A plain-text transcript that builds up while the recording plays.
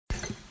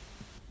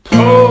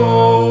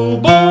Po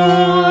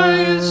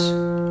Boys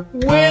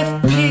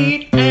with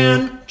Pete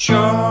and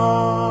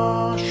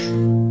Josh.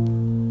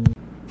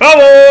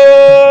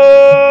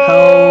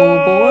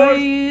 Po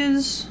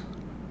Boys.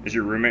 Is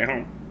your roommate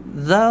home?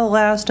 The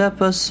last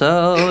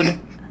episode.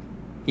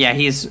 Yeah,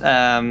 he's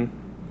hashtag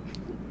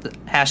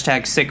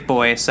sick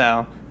boy.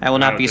 So I will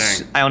not be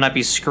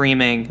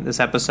screaming this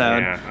episode.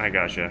 Yeah, I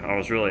gotcha. I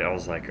was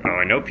like,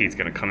 I know Pete's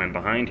gonna come in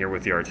behind here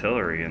with the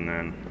artillery, and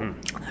then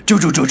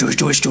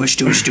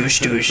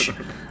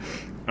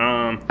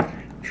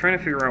trying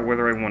to figure out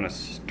whether I want to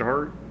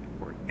start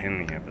or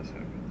end the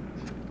episode.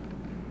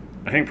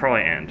 I think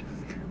probably end.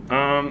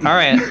 All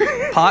right,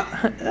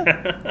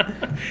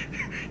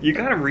 You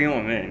gotta reel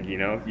them in, you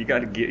know. You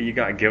gotta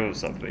give them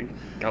something.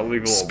 Gotta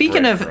leave a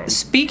little.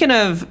 Speaking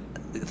of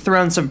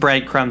throwing some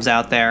breadcrumbs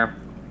out there,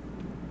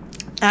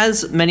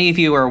 as many of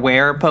you are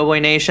aware, Po Boy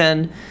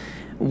Nation,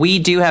 we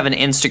do have an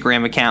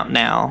Instagram account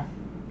now.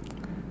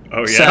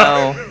 Oh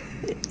yeah. So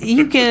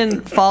you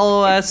can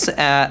follow us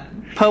at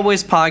Po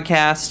Boys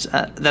Podcast.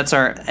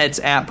 It's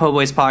at Po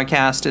Boys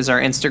Podcast is our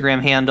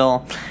Instagram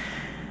handle.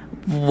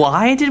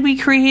 Why did we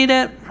create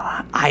it?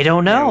 I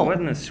don't know. Yeah, what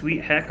in the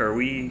sweet heck are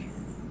we posting?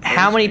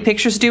 How many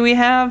pictures do we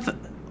have?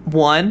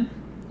 One.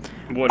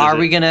 What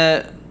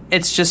is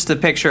It's just the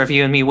picture of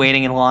you and me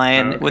waiting in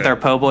line with our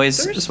Po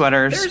Boys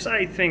sweaters. There's,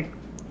 I think,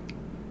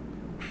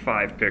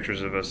 5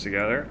 pictures of us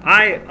together.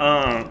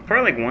 I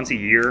probably like once a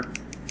year.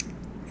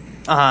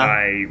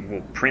 I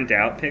will print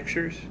out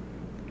pictures.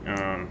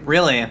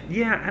 Really?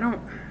 Yeah, I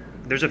don't.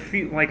 There's a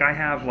few. Like I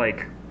have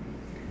like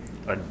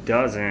a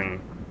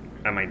dozen.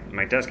 At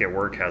my desk at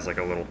work has like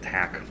a little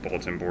tack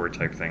bulletin board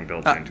type thing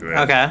built into it.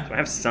 Okay. So I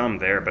have some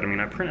there, but I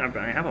mean,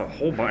 I have a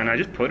whole bunch, and I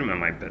just put them in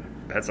my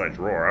bedside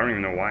drawer. I don't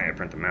even know why I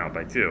print them out, but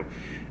I do.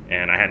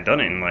 And I hadn't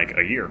done it in like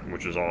a year,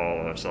 which was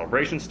all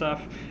celebration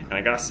stuff. And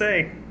I gotta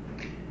say,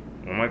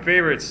 one of my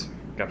favorites.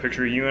 Got a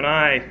picture of you and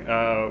I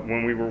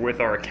when we were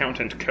with our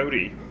accountant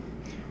Cody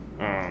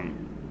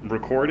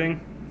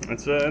recording.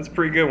 It's a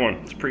pretty good one.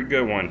 It's a pretty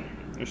good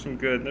one. There's some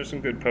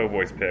good Po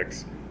Boys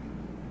pics.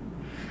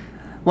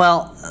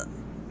 Well,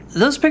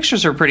 those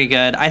pictures are pretty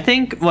good. I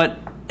think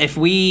if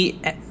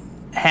we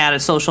had a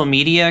social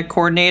media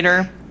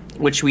coordinator,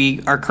 which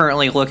we are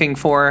currently looking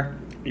for.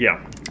 Yeah.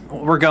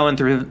 We're going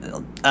through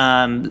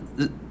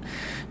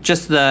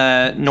just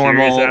the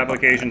normal... Serious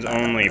applications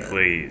only,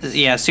 please.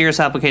 Yeah, serious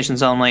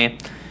applications only.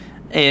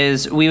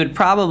 We would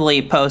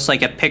probably post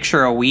like a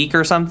picture a week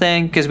or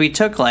something, because we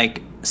took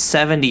like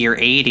 70 or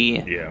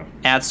 80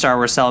 at Star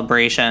Wars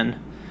Celebration.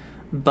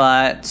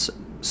 But,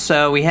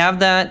 so we have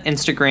that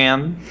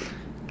Instagram.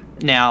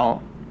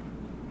 Now,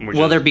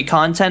 will there be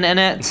content in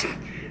it?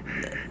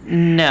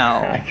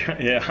 No.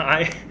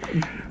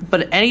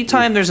 But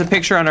anytime there's a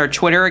picture on our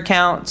Twitter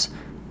account,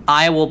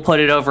 I will put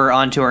it over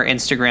onto our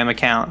Instagram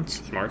account.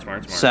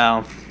 Smart.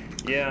 So,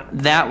 yeah,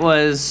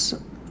 that's a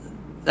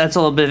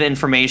little bit of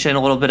information,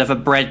 a little bit of a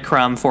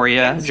breadcrumb for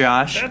you,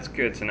 Josh. That's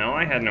good to know.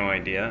 I had no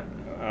idea.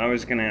 I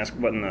was going to ask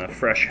what in the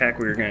fresh heck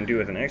we were going to do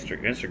with an extra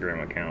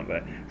Instagram account,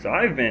 but so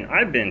I've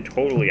been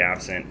totally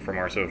absent from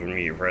our social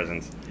media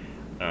presence.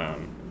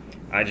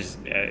 I just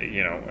I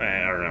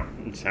don't know,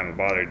 just haven't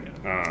bothered.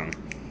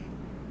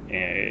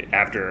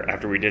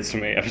 After we did so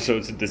many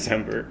episodes in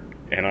December,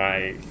 and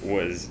I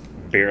was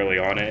barely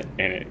on it,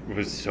 and it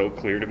was so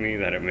clear to me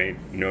that it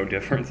made no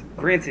difference.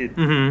 Granted,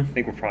 I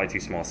think we're probably too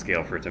small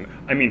scale for it to...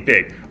 I mean,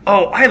 big.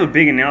 Oh, I have a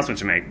big announcement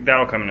to make.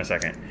 That'll come in a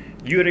second.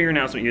 You had your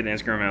announcement, you had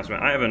the Instagram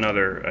announcement. I have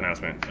another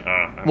announcement.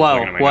 I'm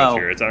looking at my notes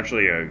here. It's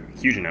actually a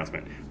huge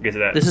announcement. We'll get to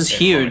that. This is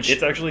huge.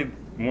 It's actually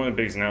one of the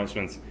biggest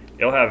announcements.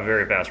 It'll have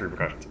very fast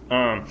repercussions.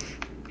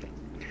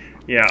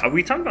 Yeah,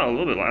 we talked about a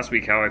little bit last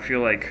week how I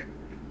feel like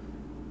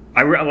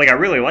I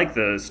really like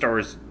the Star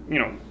Wars,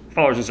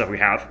 followers and stuff we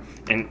have,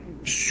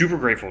 and super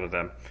grateful to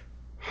them.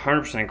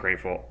 100%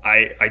 grateful.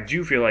 I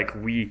do feel like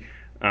we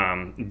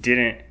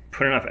didn't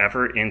put enough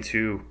effort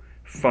into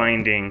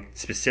finding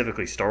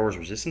specifically Star Wars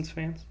Resistance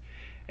fans.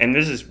 And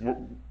this is,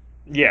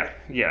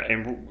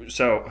 and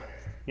so,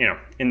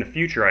 in the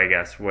future, I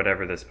guess,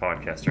 whatever this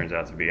podcast turns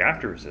out to be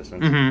after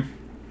Resistance,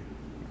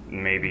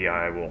 maybe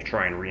I will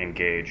try and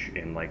re-engage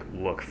and,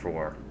 look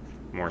for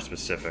more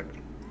specific.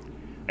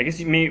 I guess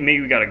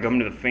maybe we got to come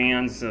to the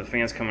fans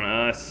coming to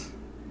us.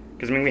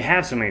 Because, we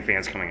have so many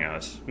fans coming at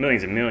us.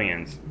 Millions and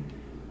millions.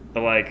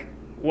 But,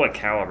 what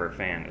caliber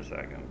fan is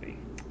that going to be?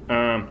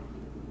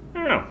 I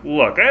don't know.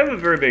 Look, I have a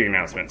very big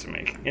announcement to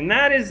make. And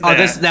that is that...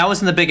 Oh, that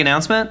wasn't the big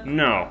announcement?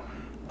 No.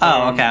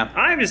 Oh, okay.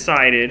 I've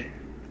decided,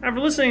 after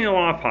listening to a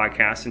lot of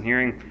podcasts and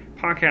hearing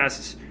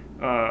podcasts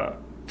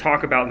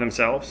talk about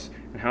themselves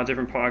and how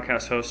different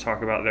podcast hosts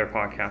talk about their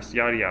podcasts,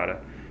 yada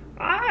yada,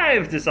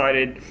 I've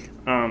decided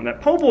that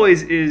Po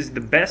Boys is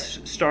the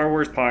best Star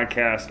Wars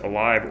podcast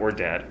alive or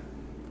dead.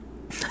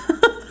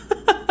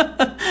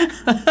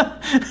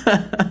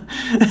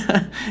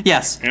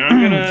 Yes. And I'm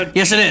going to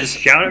yes, it is.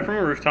 Shout it from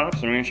the rooftops.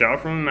 I'm going to shout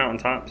it from the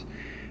mountaintops.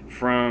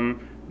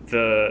 From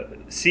the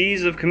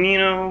seas of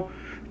Camino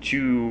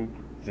to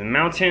the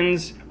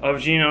mountains of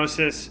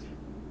Geonosis.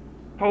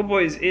 Po'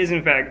 Boys is,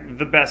 in fact,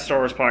 the best Star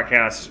Wars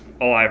podcast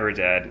alive or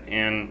dead,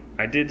 and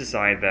I did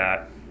decide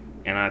that,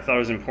 and I thought it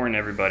was important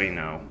everybody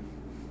know.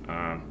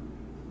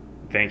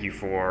 Thank you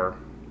for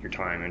your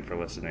time and for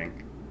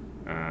listening,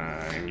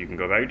 and you can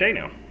go about your day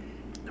now.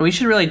 We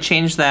should really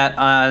change that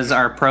as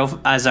our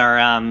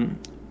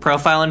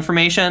profile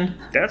information.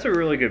 That's a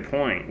really good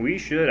point. We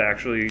should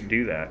actually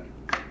do that.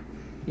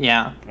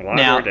 Yeah.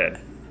 Alive or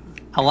dead.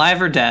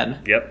 Alive or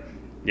dead. Yep.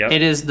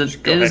 It is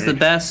the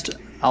best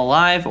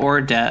alive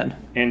or dead.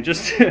 And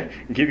just to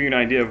give you an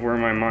idea of where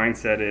my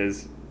mindset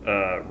is,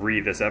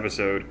 read this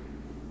episode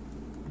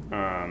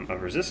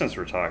of Resistance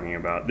we're talking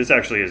about. This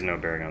actually has no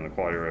bearing on the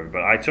quality of it,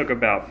 but I took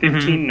about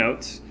 15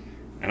 notes,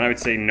 and I would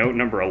say note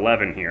number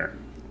 11 here,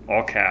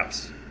 all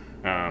caps,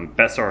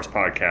 best Star Wars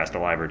podcast,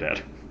 alive or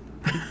dead.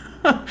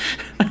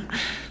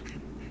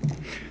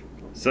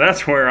 So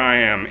that's where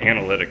I am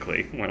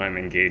analytically when I'm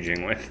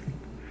engaging with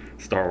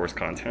Star Wars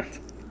content.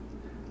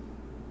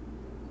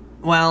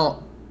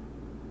 Well,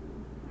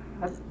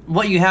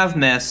 what you have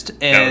missed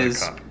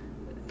is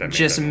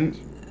just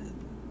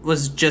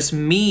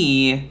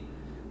me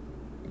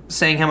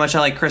saying how much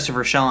I like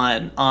Christopher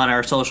Sean on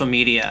our social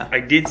media. I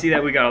did see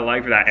that we got a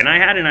like for that, and I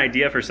had an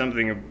idea for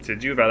something to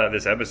do about that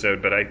this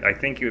episode, but I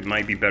think it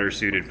might be better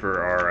suited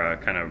for our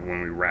kind of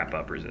when we wrap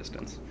up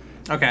Resistance.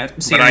 Okay,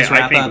 series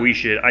wrap up. I think we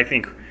should. I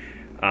think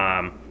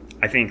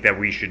that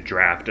we should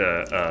draft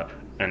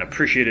an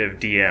appreciative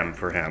DM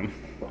for him.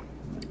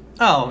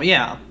 Oh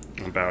yeah.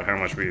 About how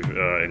much we've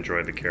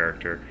enjoyed the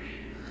character,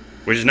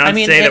 which is not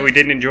to say that we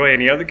didn't enjoy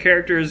any other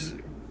characters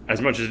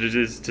as much as it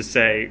is to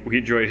say we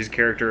enjoyed his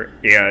character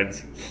and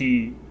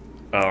he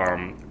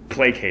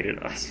placated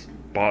us,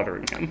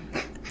 bothering him.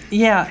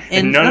 Yeah,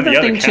 and none of the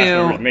other cast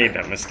members made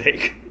that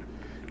mistake.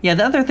 Yeah,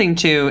 the other thing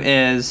too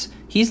is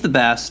he's the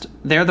best,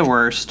 they're the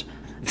worst,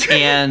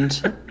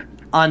 and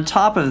on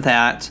top of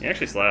that, he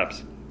actually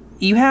slaps.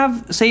 You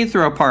have, say you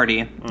throw a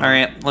party, all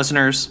right,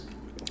 listeners,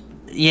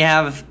 you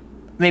have,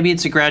 maybe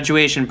it's a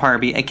graduation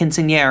party, a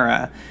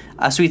quinceañera,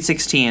 a sweet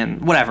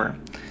 16, whatever.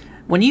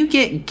 When you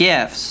get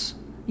gifts,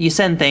 you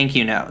send thank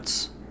you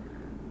notes.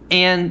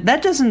 And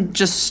that doesn't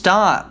just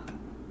stop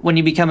when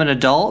you become an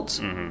adult.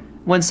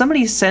 Mm-hmm. When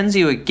somebody sends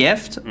you a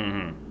gift,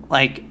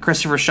 like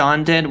Christopher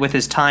Sean did with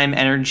his time,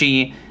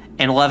 energy,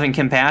 and love and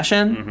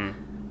compassion,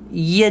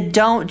 you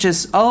don't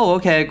just, oh,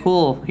 okay,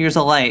 cool, here's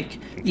a like.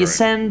 You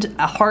send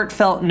a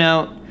heartfelt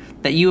note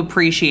that you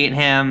appreciate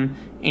him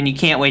and you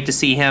can't wait to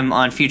see him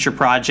on future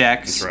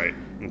projects.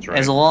 That's right.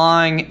 As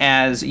long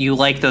as you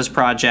like those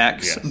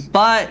projects,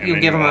 but you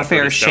give him a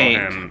fair shake.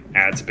 Sell him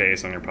ad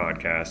space on your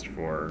podcast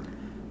for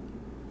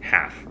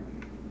half.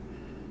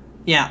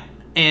 Yeah,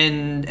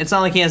 and it's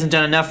not like he hasn't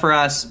done enough for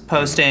us,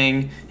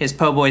 posting his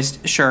Po' Boys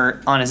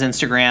shirt on his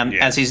Instagram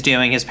as he's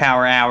doing his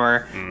Power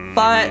Hour.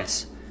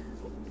 But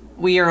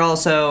we are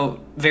also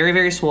very,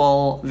 very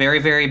swole, very,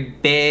 very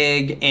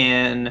big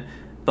in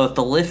both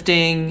the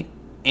lifting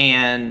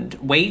and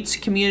weights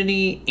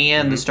community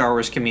and the Star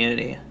Wars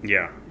community.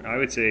 Yeah, I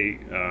would say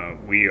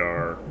we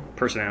are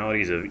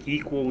personalities of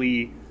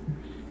equally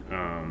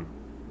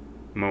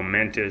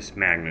momentous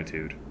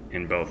magnitude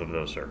in both of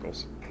those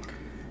circles.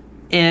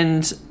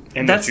 And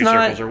those two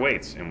circles are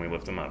weights, and we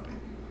lift them up.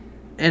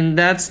 And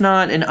that's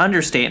not an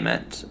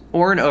understatement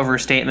or an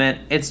overstatement.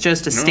 It's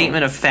just a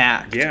statement of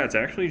fact. Yeah, it's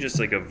actually just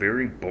like a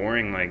very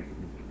boring, like,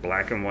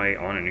 black and white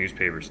on a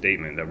newspaper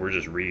statement that we're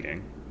just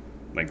reading.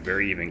 Like,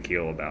 very even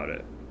keel about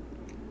it.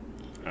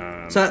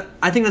 So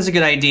I think that's a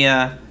good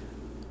idea.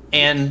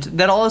 And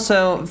that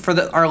also, for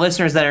our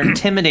listeners that are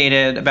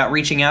intimidated about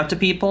reaching out to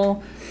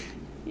people,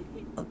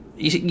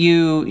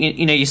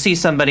 you see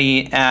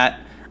somebody at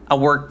a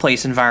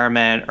workplace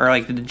environment or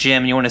like the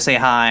gym and you want to say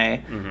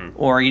hi,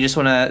 or you just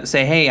want to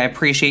say, hey, I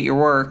appreciate your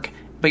work,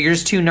 but you're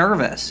just too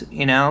nervous,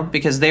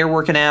 because they're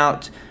working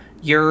out,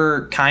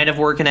 you're kind of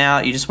working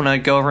out, you just want to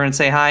go over and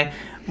say hi.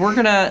 We're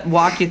going to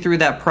walk you through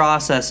that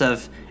process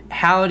of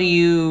how do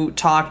you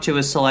talk to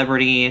a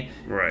celebrity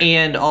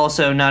and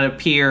also not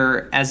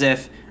appear as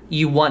if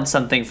you want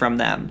something from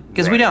them,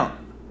 because we don't.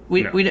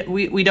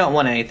 We don't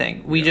want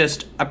anything. We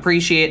just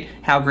appreciate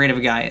how great of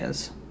a guy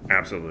is.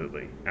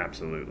 Absolutely.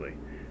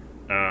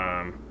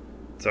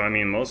 So I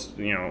mean, most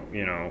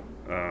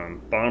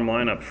bottom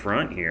line up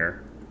front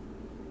here,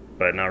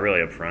 but not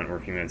really up front. We're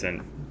a few minutes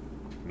in.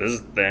 This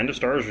is the end of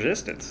Star Wars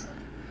Resistance.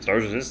 Star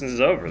Wars Resistance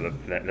is over.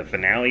 The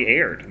finale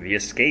aired. The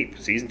Escape,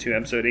 season 2,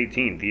 episode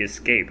 18. The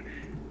Escape.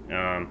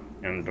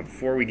 And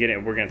before we get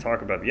in, we're going to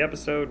talk about the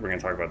episode. We're going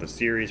to talk about the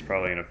series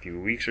probably in a few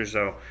weeks or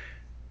so.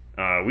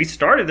 We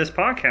started this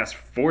podcast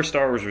for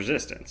Star Wars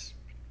Resistance.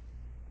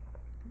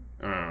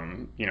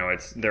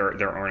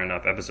 There aren't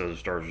enough episodes of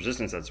Star Wars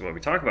Resistance. That's what we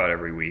talk about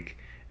every week,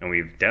 and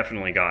we've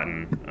definitely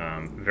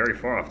gotten very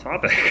far off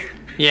topic.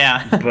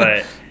 Yeah,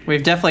 but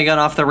we've definitely gone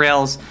off the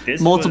rails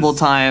multiple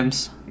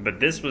times. But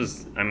this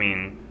was,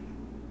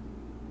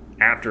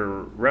 after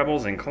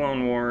Rebels and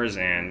Clone Wars,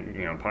 and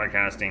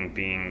podcasting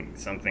being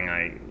something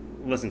I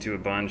listened to a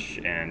bunch,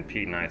 and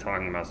Pete and I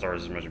talking about Star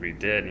Wars as much as we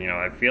did,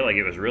 I feel like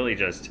it was really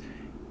just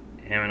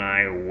him and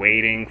I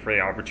waiting for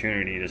the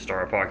opportunity to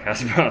start a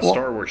podcast about a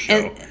Star Wars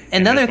show.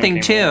 And the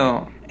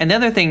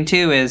other thing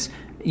too is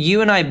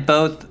you and I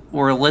both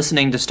were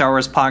listening to Star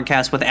Wars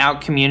podcasts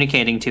without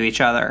communicating to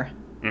each other.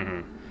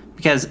 Mm-hmm.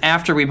 Because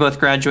after we both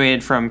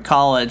graduated from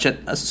college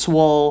at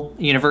Swole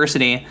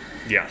University,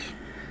 yes,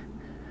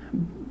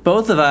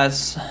 both of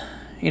us,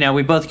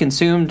 we both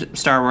consumed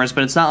Star Wars,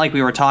 but it's not like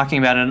we were talking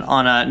about it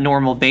on a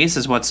normal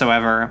basis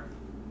whatsoever.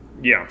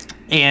 Yeah.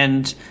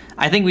 And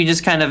I think we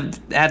just kind of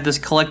had this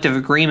collective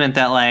agreement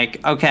that,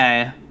 like,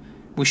 okay,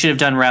 we should have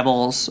done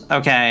Rebels.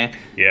 Okay.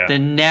 Yeah. The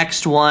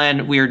next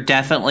one we're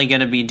definitely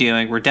going to be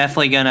doing. We're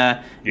definitely going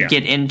to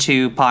get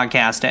into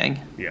podcasting.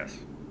 Yes.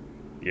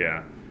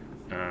 Yeah.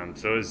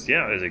 So it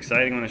was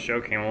exciting when the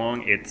show came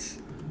along. It's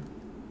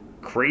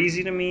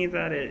crazy to me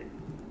that it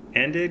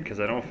ended because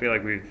I don't feel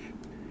like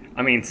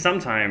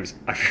sometimes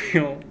I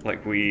feel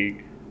like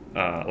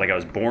like I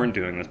was born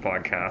doing this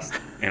podcast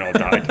and I'll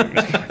die doing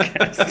this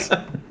podcast.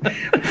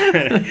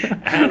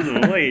 As of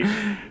late,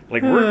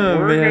 like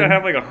we're gonna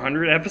have like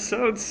 100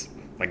 episodes.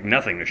 Like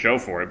nothing to show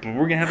for it, but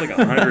we're gonna have like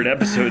 100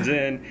 episodes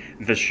in.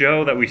 The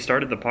show that we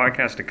started the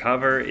podcast to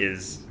cover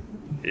is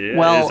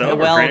over.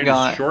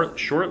 Granted,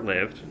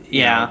 short-lived.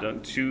 Yeah.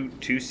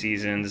 Two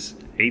seasons,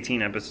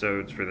 18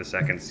 episodes for the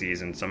second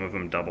season. Some of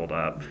them doubled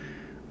up.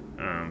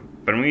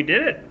 But we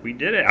did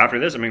it. After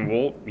this,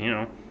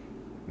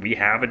 we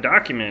have a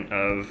document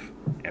of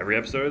every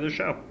episode of the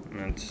show.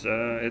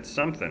 It's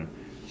something.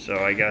 So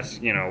I guess,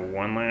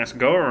 one last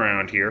go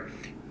around here,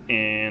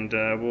 and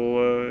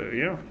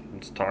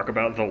let's talk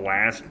about the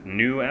last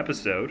new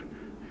episode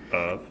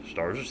of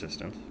Star Wars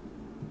Resistance,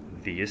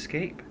 The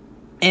Escape.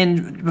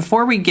 And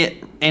before we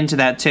get into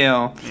that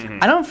too,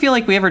 I don't feel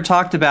like we ever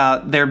talked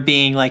about there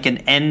being like an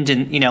end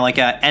like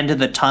a end of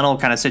the tunnel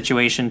kind of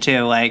situation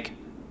too. Like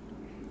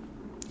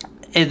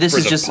this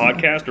is just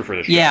podcast or for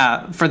the show?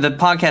 Yeah, for the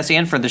podcast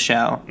and for the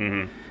show.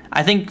 Mm-hmm.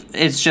 I think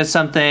it's just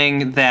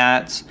something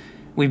that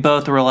we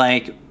both were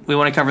like, we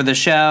want to cover the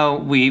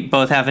show. We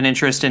both have an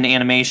interest in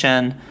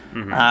animation,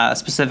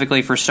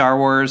 specifically for Star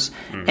Wars.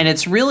 And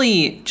it's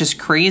really just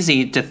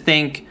crazy to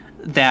think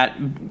that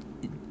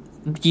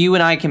you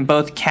and I can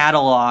both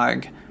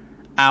catalog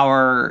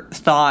our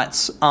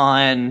thoughts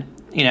on,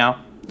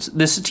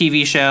 this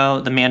TV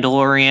show, The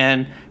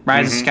Mandalorian,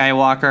 Rise of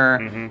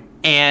Skywalker,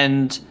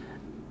 and,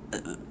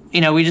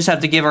 we just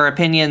have to give our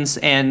opinions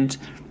and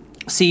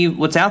see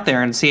what's out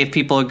there and see if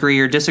people agree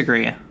or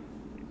disagree.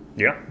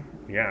 Yeah,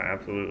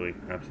 absolutely.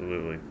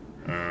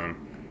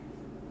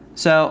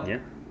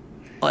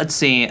 Let's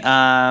see.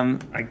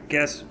 I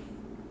guess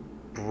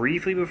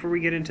briefly before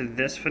we get into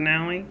this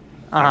finale,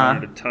 I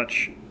wanted to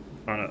touch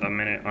on a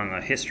minute on the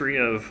history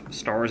of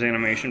Star Wars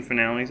animation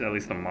finales, at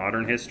least the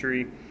modern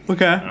history.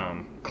 Okay.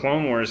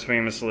 Clone Wars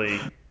famously,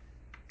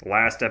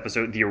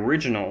 the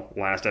original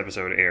last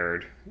episode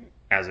aired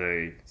as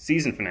a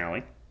season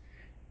finale,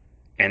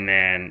 and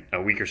then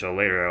a week or so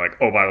later they're like,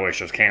 oh, by the way,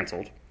 show's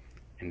canceled.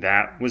 And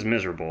that was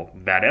miserable.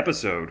 That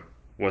episode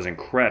was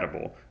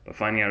incredible, but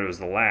finding out it was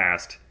the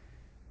last,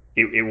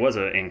 it was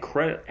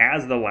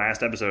as the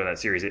last episode of that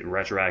series, it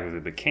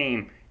retroactively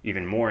became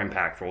even more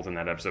impactful than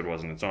that episode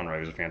was in its own right.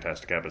 It was a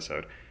fantastic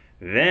episode.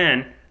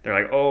 Then they're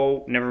like,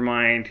 oh, never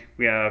mind,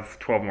 we have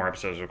 12 more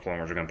episodes of Clone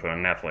Wars we're going to put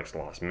on Netflix,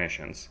 Lost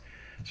Missions.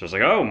 So it's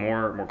like, oh,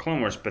 more Clone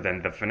Wars, but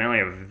then the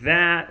finale of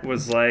that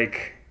was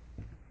like,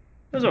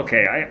 it was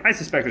okay. I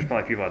suspect there's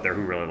probably people out there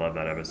who really love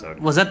that episode.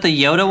 Was that the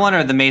Yoda one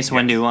or the Mace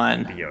Windu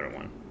one? The Yoda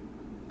one.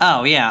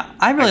 Oh yeah,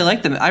 I really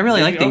like the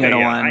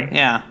Yoda one.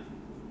 Yeah.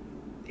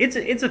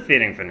 It's a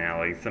fitting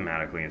finale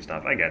thematically and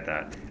stuff. I get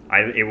that.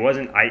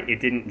 It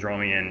didn't draw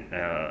me in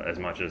as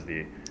much as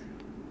the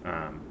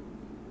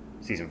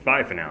season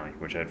 5 finale,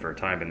 which had for a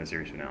time been the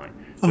series finale.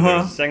 So there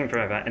was a second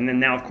finale, and then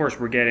now of course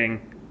we're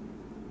getting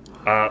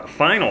a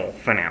final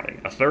finale,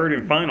 a third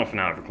and final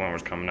finale for Clone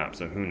Wars coming up.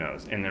 So who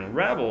knows? And then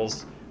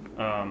Rebels.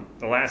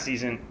 The last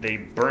season, they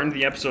burned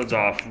the episodes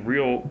off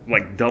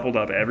doubled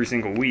up every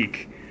single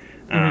week.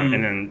 And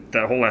then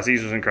that whole last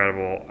season was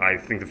incredible. I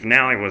think the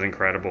finale was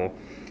incredible.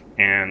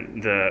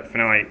 And the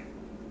finale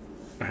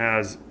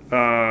has,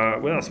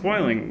 without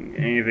spoiling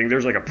anything,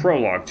 there's like a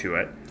prologue to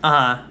it.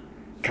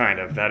 Kind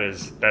of. That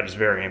is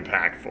very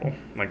impactful.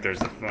 Like there's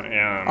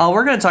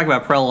we're going to talk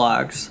about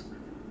prologues.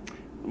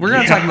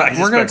 We're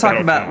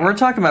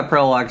talking about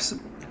prologues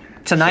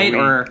tonight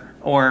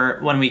or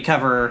when we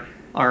cover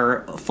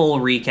our full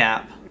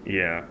recap.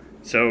 Yeah.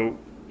 So,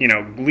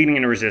 leading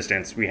into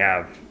Resistance, we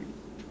have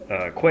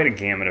quite a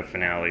gamut of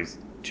finales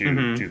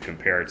to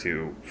compare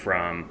to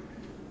from,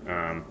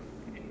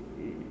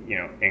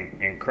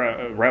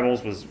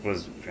 Rebels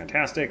was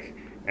fantastic,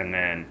 and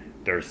then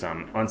there's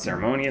some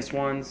unceremonious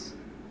ones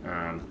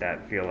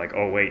that feel like,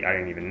 oh wait, I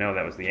didn't even know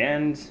that was the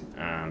end.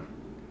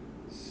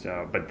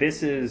 But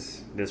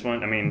this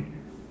one,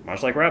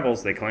 much like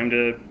Rebels, they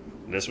claimed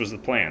this was the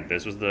plan.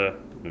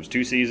 It was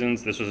 2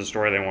 seasons. This was a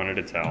story they wanted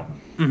to tell.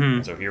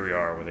 And so here we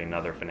are with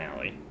another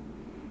finale.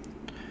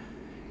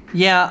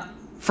 Yeah,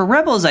 for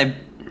Rebels, I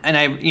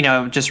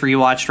just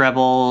rewatched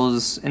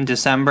Rebels in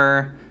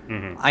December.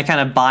 Mm-hmm. I kind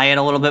of buy it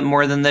a little bit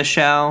more than this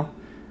show.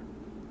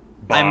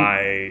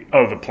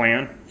 The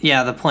plan?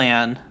 Yeah, the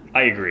plan.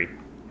 I agree.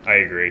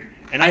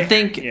 And I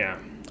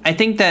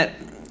think that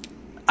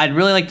I'd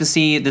really like to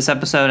see this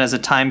episode as a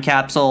time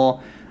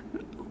capsule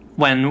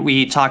when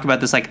we talk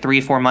about this like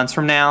 3-4 months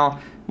from now,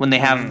 when they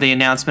have the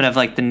announcement of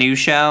like the new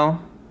show.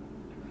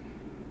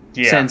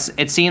 Yeah. Since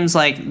it seems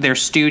like their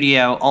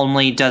studio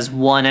only does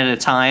one at a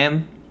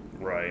time.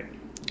 Right.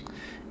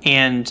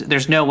 And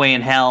there's no way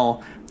in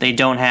hell they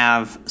don't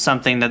have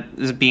something that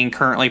is being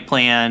currently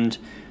planned,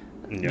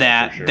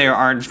 that there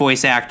aren't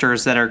voice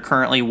actors that are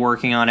currently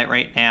working on it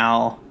right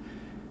now.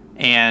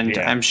 And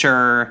I'm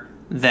sure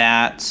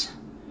that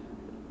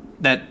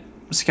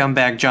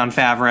scumbag Jon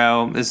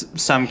Favreau is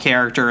some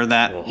character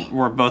that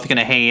we're both going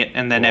to hate,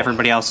 and then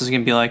everybody else is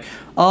going to be like,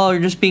 oh,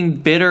 you're just being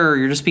bitter,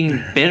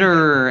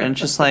 and it's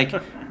just like,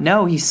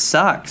 no, he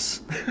sucks.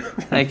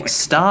 Like,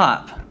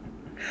 stop.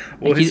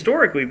 Well,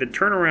 historically, the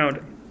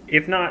turnaround,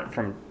 if not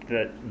from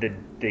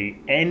the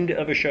end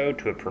of a show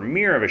to a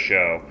premiere of a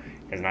show,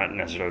 has not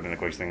necessarily been the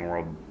quickest thing in the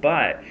world,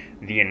 but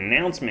the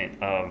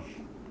announcement of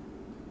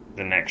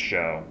the next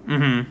show,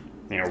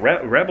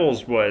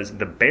 Rebels was,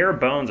 the bare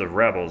bones of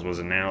Rebels was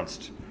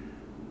announced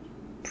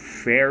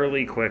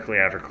fairly quickly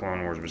after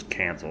Clone Wars was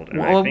canceled, and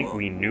I think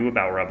we knew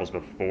about Rebels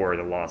before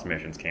the Lost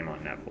Missions came on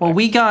Netflix. Well,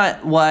 we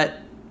got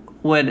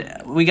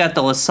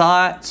the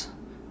Lasat,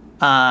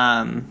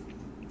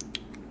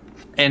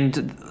 and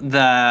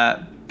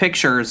the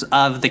pictures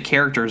of the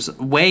characters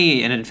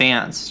way in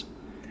advance,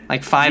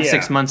 like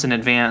 5-6 months in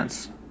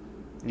advance.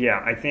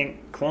 Yeah, I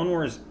think Clone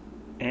Wars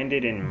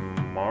ended in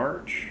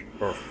March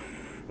or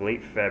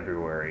late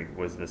February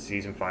was the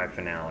season 5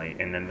 finale,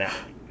 and then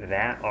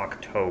that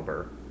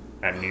October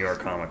at New York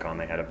Comic Con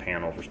they had a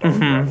panel for Star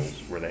Wars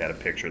Rebels where they had a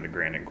picture of the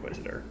Grand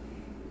Inquisitor,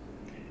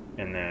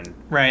 and then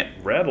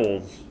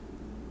Rebels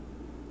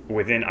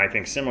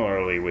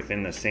similarly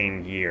within the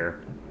same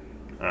year,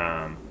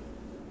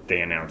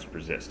 they announced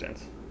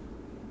Resistance,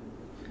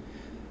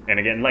 and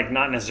again, like,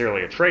 not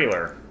necessarily a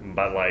trailer,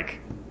 but like,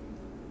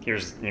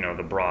 here's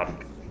the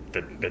broad.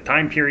 The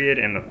time period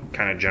and the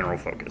kind of general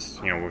focus.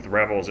 With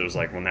Rebels, it was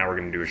like, well, now we're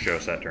going to do a show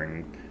set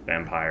during the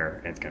Empire,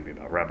 and it's going to be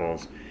about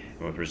Rebels.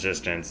 And with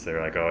Resistance,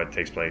 they're like, oh, it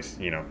takes place,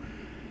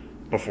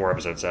 before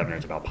Episode 7,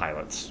 it's about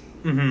pilots.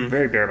 Mm-hmm.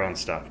 Very bare bones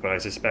stuff. But I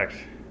suspect,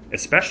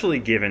 especially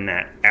given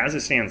that, as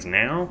it stands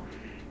now,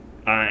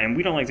 and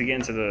we don't like to get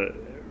into the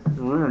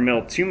rumor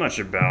mill too much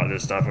about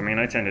this stuff. I mean,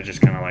 I tend to just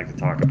kind of like to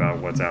talk about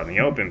what's out in the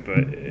open, but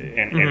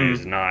and it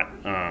is not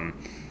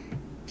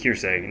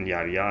hearsay and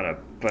yada yada.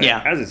 But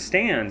as it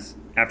stands,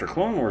 after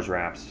Clone Wars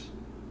wraps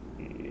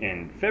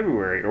in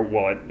February,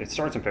 it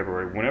starts in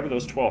February, whenever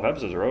those 12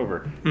 episodes are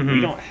over,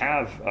 we don't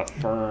have a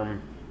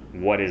firm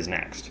what is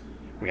next.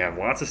 We have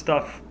lots of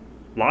stuff,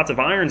 lots of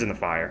irons in the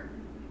fire,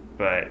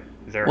 but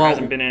there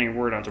hasn't been any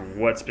word onto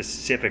what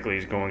specifically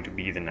is going to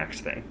be the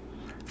next thing.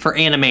 For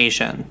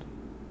animation.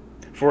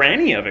 For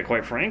any of it,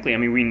 quite frankly. I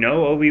mean, we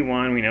know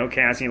Obi-Wan, we know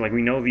Cassian, like,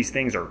 we know these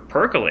things are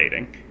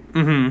percolating.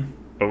 Mm-hmm.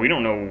 But we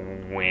don't know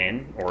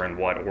when or in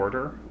what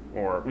order.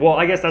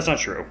 I guess that's not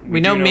true.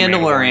 We know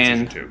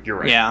Mandalorian. Season 2. You're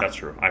right. Yeah. That's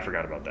true. I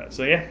forgot about that.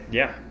 So yeah,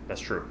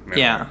 that's true. Mandalorian.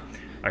 Yeah.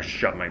 I should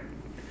shut my mouth.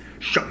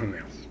 Shut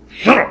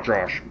up,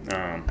 Josh.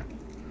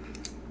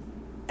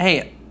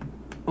 Hey,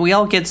 we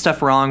all get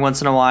stuff wrong once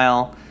in a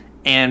while,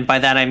 and by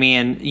that I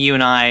mean you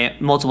and I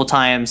multiple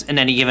times in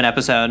any given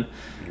episode.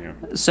 Yeah.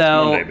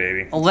 So Monday,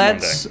 baby.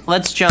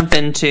 Let's jump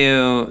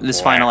into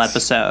this final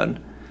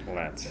episode.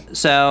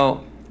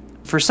 So,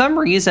 for some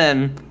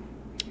reason,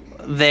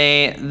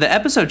 the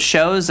episode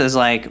shows as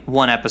like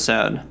one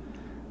episode,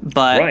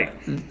 but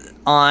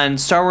on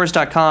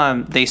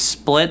StarWars.com they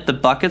split the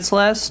buckets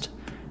list.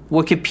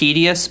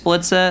 Wikipedia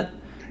splits it.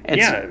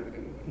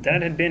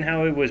 That had been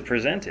how it was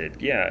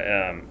presented.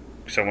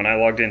 So when I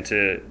logged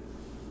into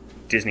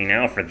Disney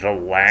Now for the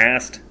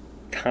last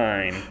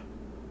time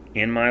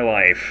in my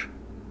life,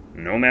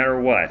 no matter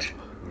what,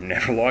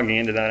 never logging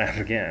into that app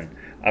again,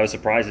 I was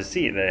surprised to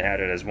see that it had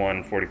it as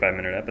one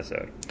 45-minute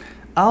episode.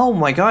 Oh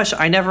my gosh!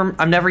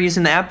 I'm never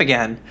using the app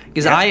again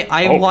because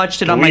I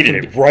watched it on my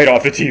computer right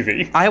off the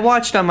TV. I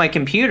watched on my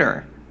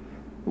computer.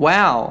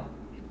 Wow,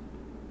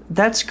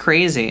 that's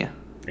crazy.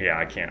 Yeah,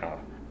 I can't.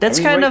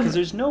 Because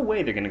there's no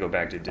way they're going to go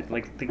back to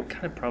they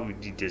kind of probably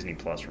do Disney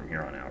Plus from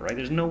here on out, right?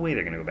 There's no way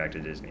they're going to go back to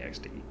Disney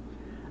XD.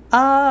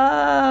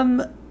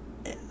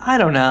 I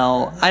don't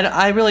know.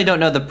 I really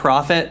don't know the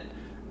profit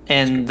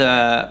and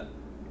the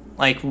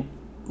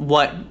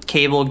what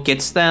cable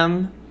gets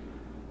them.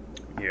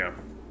 Yeah.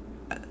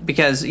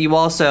 Because you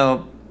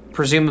also,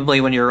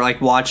 presumably when you're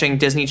like watching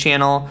Disney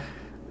Channel,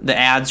 the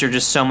ads are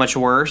just so much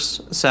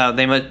worse. So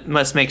they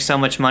must make so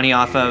much money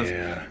off of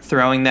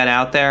throwing that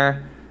out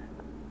there.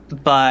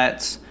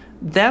 But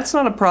that's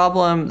not a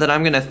problem that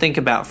I'm going to think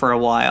about for a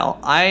while.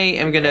 I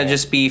am going to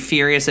just be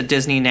furious at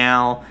Disney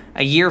Now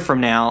a year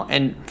from now.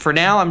 And for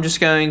now, I'm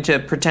just going to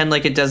pretend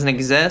like it doesn't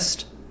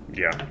exist.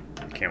 Yeah.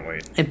 can't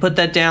wait. And put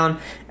that down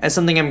as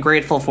something I'm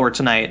grateful for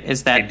tonight,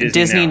 is that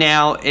Disney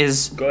now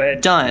is Go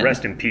ahead, done.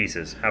 Rest in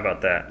pieces. How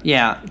about that?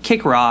 Yeah,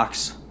 kick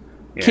rocks.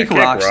 Yeah, kick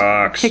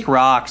rocks. Kick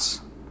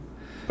rocks.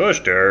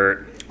 Push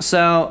dirt.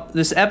 So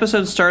this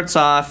episode starts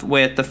off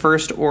with the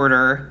First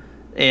Order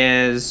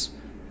is,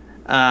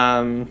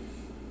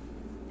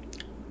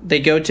 they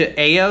go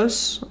to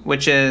Eos,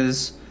 which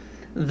is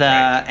the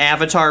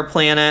Avatar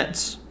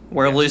planet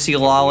where Lucy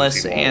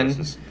Lawless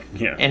and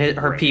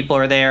her people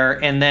are there,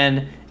 and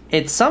then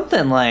it's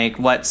something like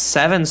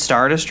 7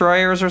 Star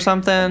Destroyers or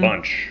something. A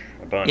bunch.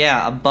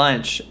 Yeah, a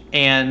bunch,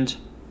 and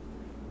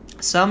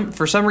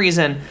for some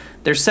reason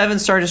there's 7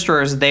 Star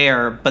Destroyers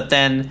there, but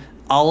then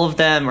all of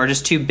them are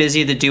just too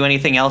busy to do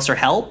anything else or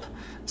help.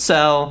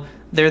 So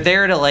they're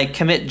there to like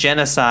commit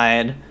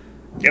genocide.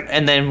 Yep.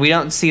 And then we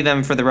don't see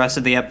them for the rest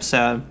of the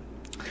episode.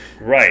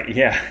 Right.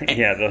 Yeah.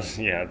 Yeah. Those.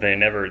 Yeah. They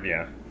never.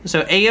 Yeah.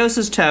 So Eos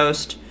is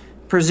toast.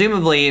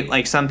 Presumably,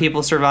 like some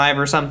people survive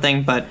or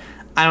something, but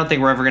I don't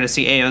think we're ever going to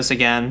see Eos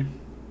again.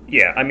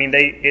 Yeah. I mean,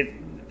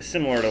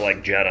 similar to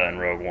like Jedha and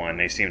Rogue One.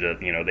 They seem to,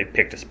 they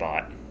picked a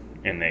spot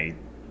and they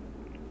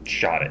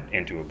shot it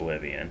into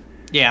oblivion.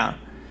 Yeah.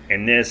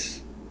 And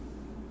this,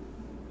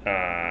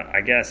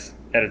 I guess,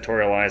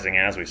 editorializing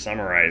as we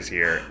summarize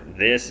here,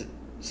 this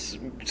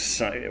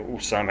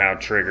somehow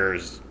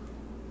triggers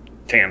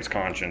Tam's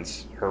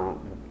conscience, her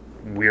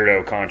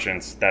weirdo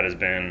conscience that has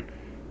been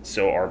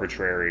so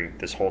arbitrary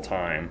this whole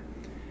time.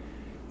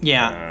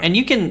 Yeah, and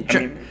you can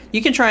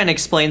try and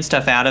explain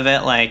stuff out of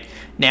it, like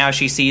now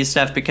she sees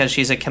stuff because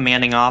she's a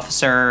commanding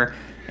officer,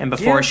 and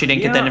before she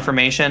didn't get that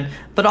information.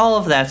 But all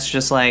of that's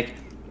just like,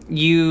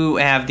 you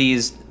have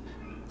these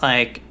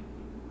like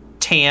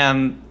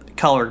Tam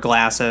colored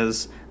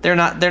glasses. They're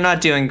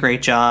not doing a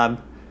great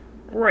job.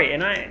 Right,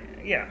 and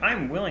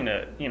I'm willing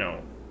to,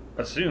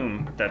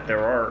 assume that there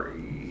are,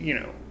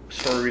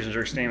 story reasons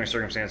or extenuating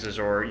circumstances,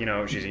 or,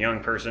 she's a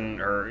young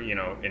person, or,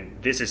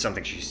 and this is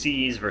something she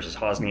sees versus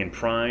Hosnian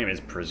Prime is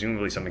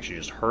presumably something she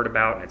just heard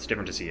about, and it's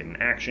different to see it in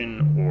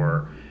action,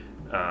 or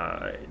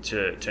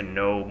to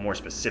know more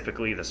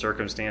specifically the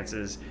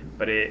circumstances.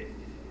 But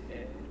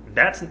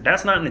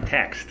that's not in the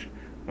text.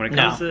 When it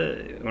comes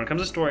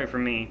to story, for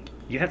me,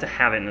 you have to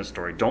have it in the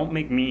story. Don't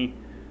make me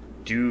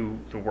do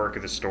the work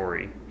of the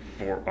story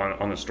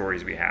on the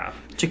stories we have.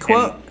 To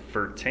quote, and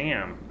for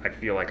Tam, I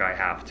feel like I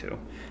have to.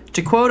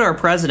 To quote our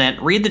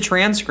president, read the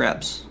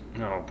transcripts.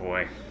 Oh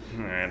boy,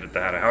 I edit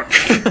that out.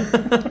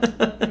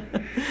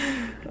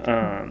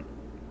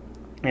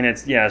 And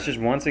it's just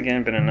once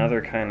again been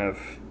another kind of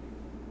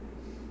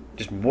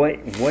just what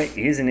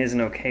is and isn't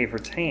okay for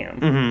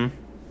Tam.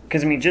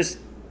 Because I mean, just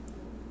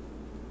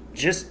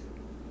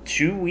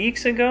 2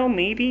 weeks ago,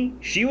 maybe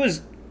she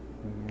was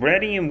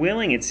ready and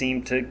willing, it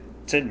seemed, to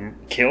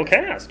kill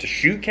Kaz, to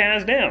shoot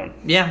Kaz down.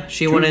 Yeah,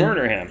 she wanted to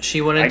murder him.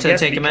 She wanted to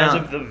take him out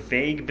because of the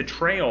vague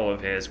betrayal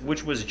of his,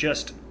 which was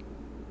just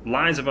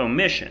lies of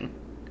omission.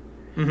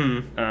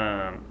 And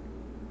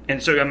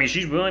so, I mean,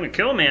 she's willing to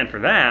kill a man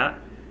for that,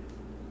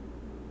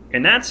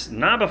 and that's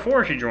not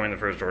before she joined the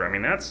First Order. I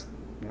mean, that's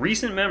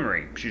recent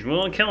memory. She's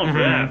willing to kill him for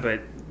that,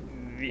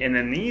 and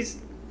then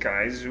these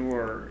guys who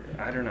are,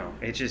 I don't know.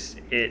 It is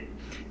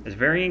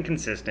very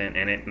inconsistent,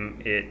 and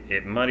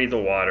it muddied the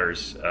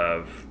waters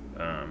of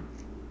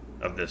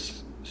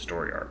this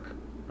story arc,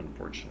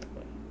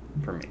 unfortunately,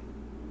 for me.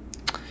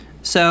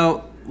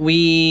 So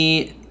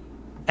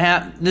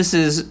this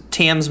is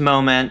Tam's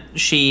moment.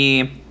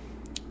 Tamdemption.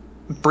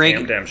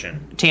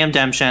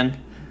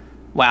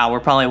 Wow,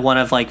 we're probably one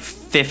of like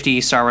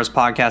 50 Star Wars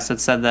podcasts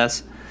that said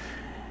this.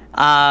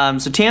 So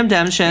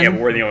Tamdemption. Yeah,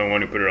 but we're the only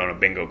one who put it on a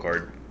bingo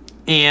card.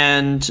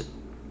 And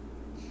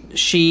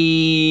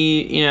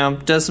she,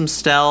 does some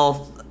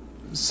stuff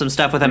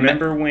with him.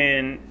 Remember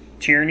when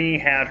Tierney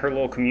had her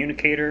little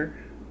communicator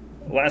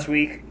last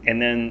week,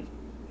 and then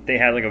they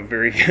had like a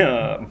very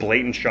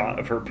blatant shot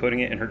of her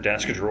putting it in her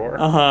desk drawer,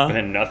 but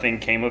then nothing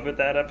came of it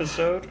that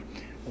episode?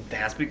 Well,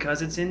 that's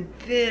because it's in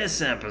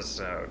this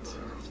episode.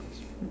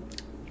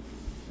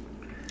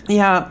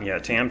 Yeah. Yeah,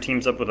 Tam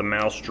teams up with a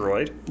mouse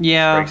droid.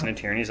 Yeah. Breaks into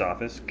Tierney's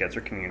office, gets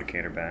her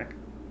communicator back.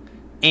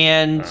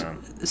 And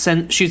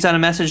shoots out a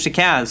message to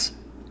Kaz.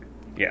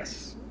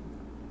 Yes.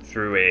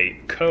 Through a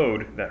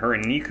code that her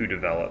and Niku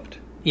developed.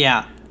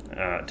 Yeah.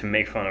 To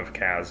make fun of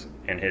Kaz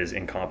and his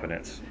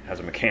incompetence as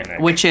a mechanic.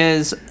 Which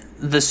is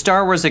the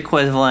Star Wars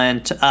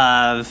equivalent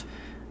of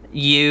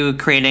you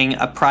creating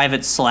a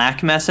private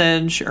Slack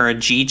message or a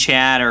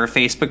G-chat or a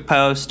Facebook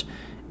post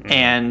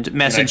and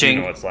messaging... And I do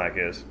know what Slack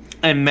is.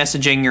 And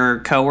messaging your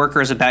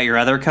coworkers about your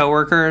other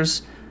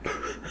coworkers.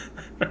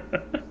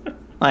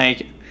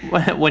 Like,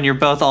 when you're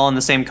both all in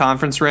the same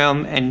conference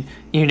room and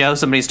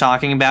somebody's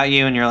talking about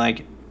you and you're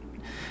like,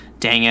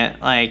 dang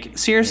it, like,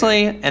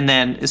 seriously? Yeah. And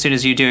then as soon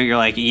as you do it, you're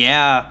like,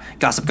 yeah,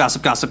 gossip.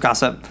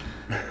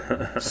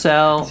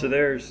 So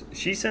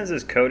she sends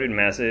this coded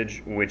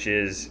message, which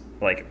is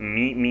like,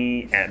 meet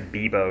me at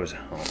Bebo's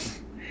home.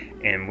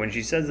 And when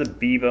she says the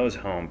Bebo's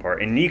home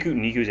part, and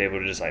Niku's able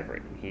to decipher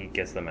it. He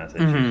gets the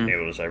message. He's able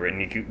to decipher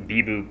it.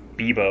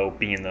 Bebo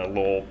being the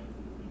little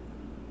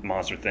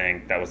monster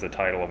thing. That was the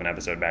title of an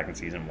episode back in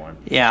season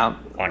 1. Yeah.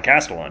 On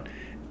Castellan.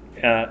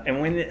 And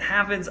when it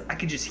happens, I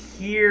could just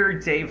hear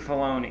Dave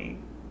Filoni.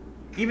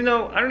 Even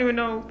though I don't even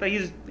know that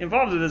he's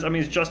involved with this. I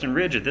mean, it's Justin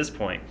Ridge at this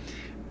point.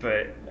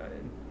 But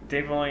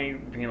Dave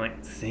Filoni being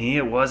like, see,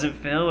 it wasn't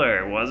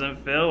filler. It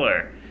wasn't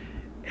filler.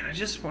 And I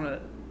just want to...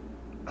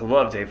 I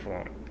love Dave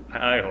Filoni.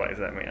 I idolize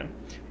that man.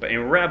 But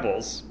in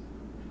Rebels,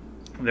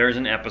 there's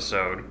an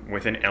episode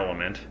with an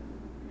element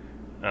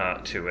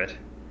to it.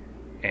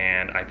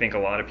 And I think a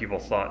lot of people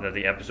thought that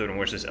the episode in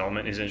which this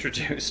element is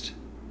introduced...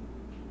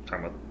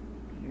 talking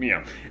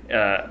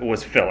about...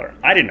 was filler.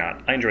 I did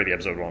not. I enjoyed the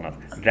episode well enough.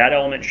 That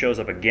element shows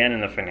up again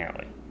in the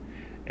finale.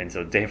 And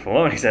so Dave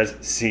Filoni says,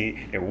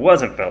 see, it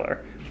wasn't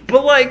filler.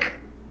 But, like,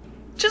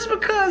 just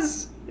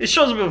because it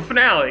shows up in the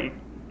finale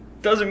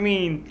doesn't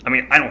mean... I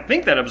mean, I don't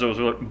think that episode was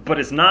filler, but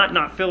it's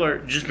not filler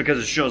just because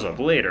it shows up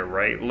later,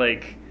 right?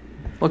 Like...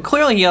 Well,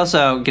 clearly he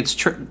also gets...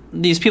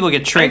 these people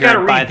get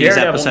triggered by these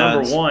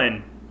episodes. Number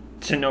 1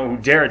 to know who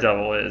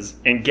Daredevil is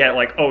and get,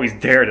 like, oh, he's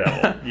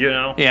Daredevil, you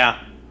know?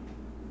 Yeah.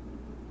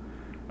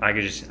 I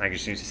could just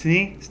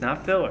see, it's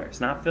not filler.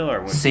 It's not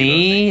filler.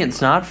 See,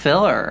 it's not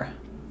filler.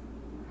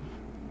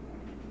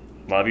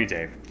 Love you,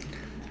 Dave.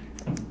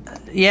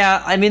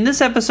 Yeah, I mean, this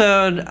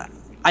episode,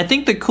 I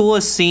think the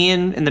coolest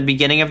scene in the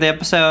beginning of the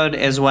episode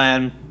is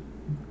when,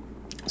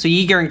 so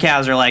Yeager and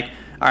Kaz are like,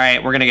 all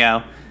right, we're gonna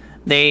go.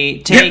 They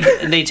take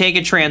they take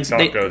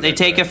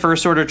a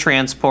first order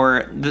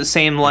transport, the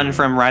same one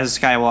from Rise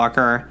of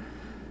Skywalker,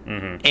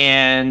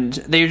 and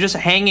they're just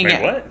hanging.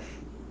 Wait, what?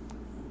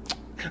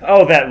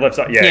 Oh, that lifts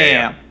up.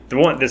 Yeah.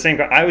 The same.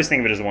 I always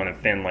think of it as the one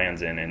that Finn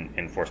lands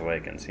in Force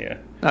Awakens. Yeah.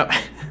 Oh,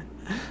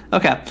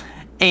 okay.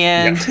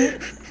 And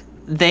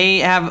they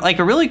have like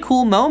a really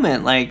cool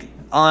moment, like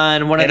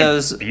on one of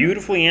those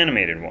beautifully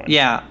animated ones.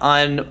 Yeah,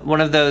 on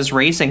one of those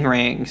racing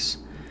rings.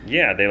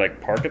 Yeah, they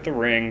like park at the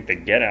ring. They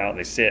get out.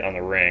 They sit on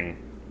the ring.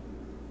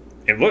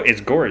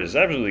 It's gorgeous.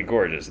 Absolutely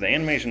gorgeous. The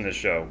animation of this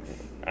show.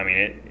 I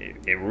mean,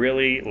 it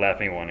really left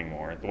me wanting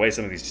more. The way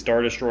some of these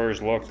Star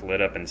Destroyers looked,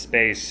 lit up in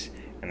space.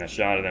 And the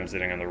shot of them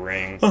sitting on the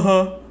ring.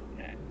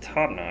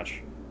 Top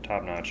notch.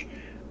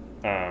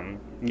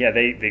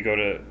 They go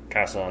to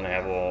Castle and they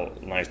have a little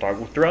nice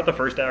talk. Throughout the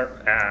first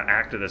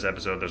act of this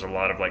episode, there's a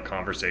lot of like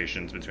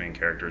conversations between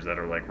characters that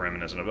are like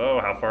reminiscent of, oh,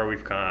 how far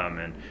we've come,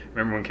 and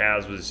remember when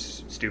Kaz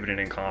was stupid and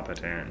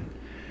incompetent, and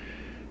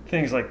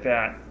things like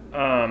that.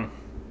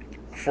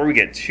 Before we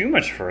get too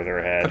much further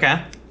ahead,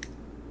 okay,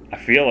 I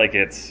feel like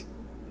it's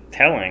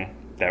telling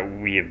that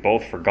we have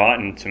both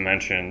forgotten to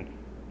mention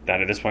that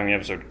at this point in the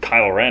episode,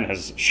 Kylo Ren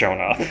has shown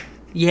up.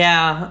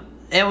 Yeah,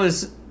 it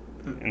was...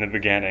 in the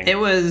beginning. It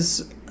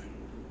was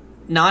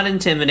not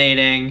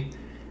intimidating.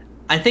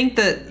 I think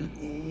that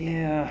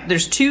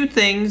there's two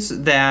things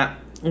that,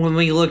 when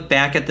we look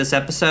back at this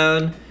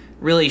episode,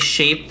 really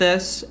shaped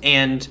this,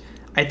 and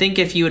I think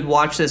if you had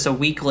watched this a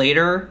week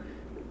later,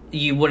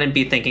 you wouldn't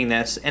be thinking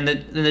this. And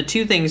the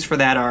two things for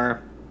that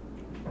are,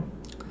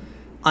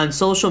 on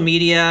social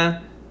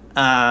media,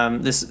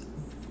 this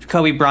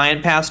Kobe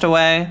Bryant passed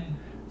away.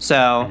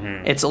 So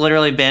it's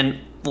literally been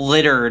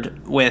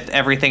littered with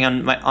everything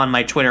on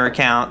my Twitter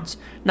account.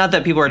 Not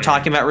that people are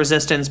talking about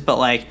Resistance, but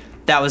like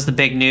that was the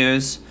big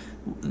news.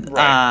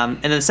 Right.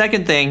 And the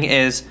second thing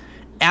is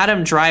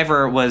Adam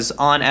Driver was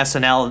on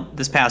SNL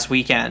this past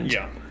weekend.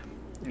 Yeah.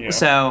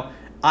 So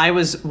I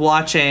was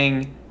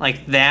watching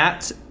like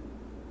that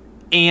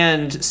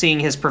and seeing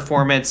his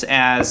performance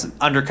as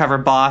undercover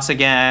boss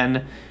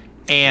again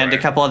and a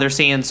couple other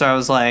scenes. So I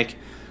was like,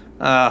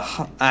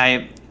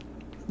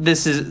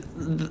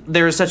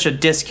 there's such a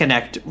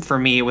disconnect for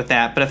me with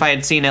that. But if I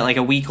had seen it like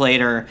a week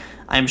later,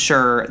 I'm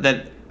sure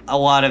that a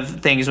lot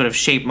of things would have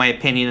shaped my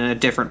opinion in a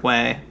different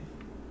way.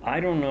 I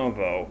don't know,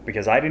 though,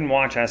 because I didn't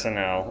watch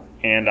SNL,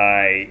 and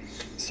I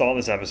saw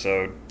this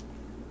episode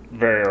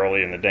very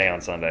early in the day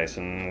on Sunday,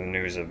 so the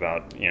news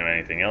about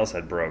anything else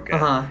had broken.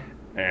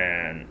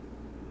 And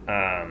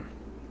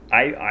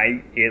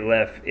I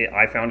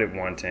found it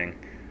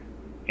wanting,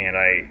 and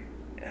I'm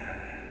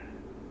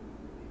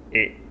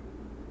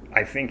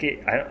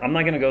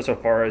not going to go so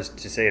far as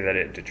to say that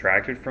it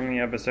detracted from the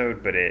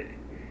episode, but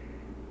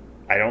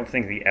I don't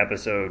think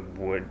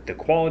the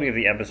quality of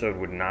the episode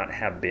would not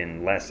have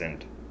been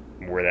lessened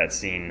were that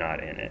scene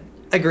not in it.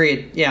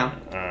 Agreed.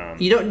 Yeah.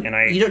 You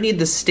don't need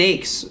the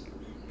stakes,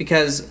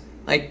 because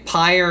like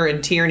Pyre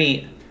and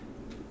Tierney,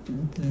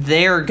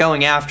 they're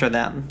going after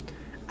them.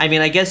 I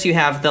mean, I guess you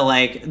have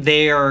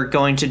they are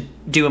going to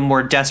do a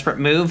more desperate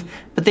move,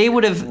 but they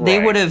would have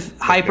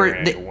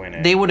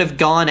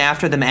gone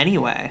after them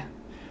anyway,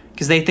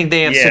 because they think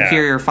they have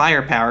superior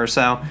firepower.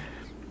 So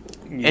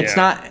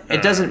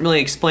it doesn't really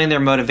explain their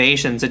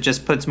motivations. It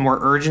just puts more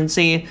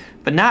urgency,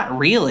 but not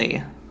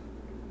really.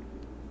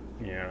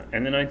 Yeah,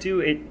 and then I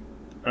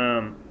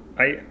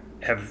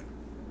have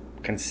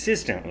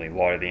consistently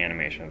lauded the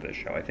animation of this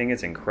show. I think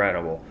it's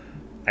incredible.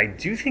 I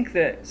do think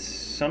that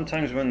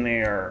sometimes when they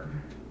are,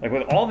 like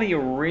with all the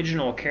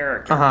original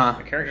characters,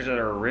 the characters that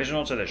are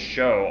original to the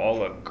show all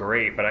look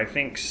great, but I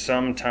think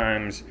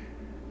sometimes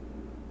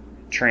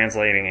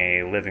translating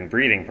a living,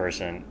 breathing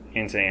person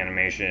into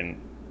animation,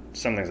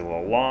 something's a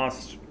little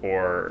lost,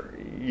 or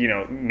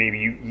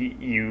maybe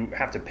you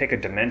have to pick a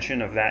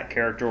dimension of that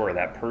character or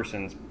that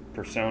person's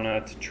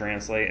persona to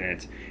translate,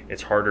 and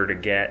it's harder to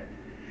get,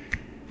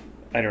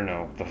 I don't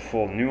know, the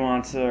full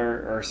nuance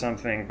or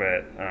something.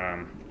 But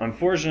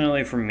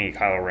unfortunately for me,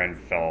 Kylo Ren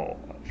fell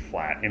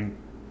flat in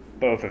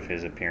both of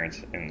his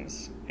appearances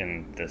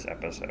in this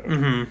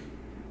episode.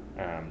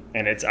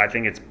 And I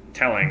think it's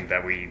telling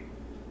that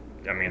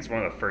it's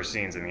one of the first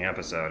scenes in the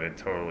episode. It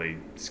totally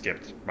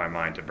skipped my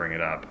mind to bring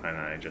it up, and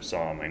I just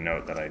saw on my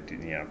note that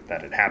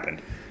that it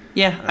happened.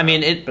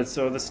 Yeah, but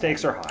so the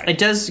stakes are high. It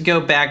does go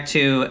back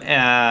to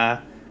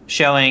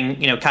showing,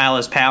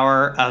 Kylo's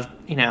power of,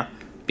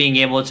 being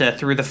able to,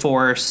 through the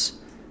Force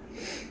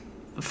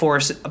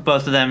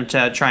both of them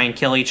to try and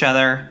kill each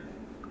other,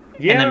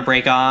 and then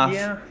break off.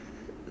 Yeah.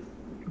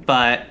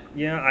 But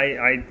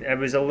it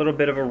was a little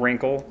bit of a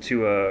wrinkle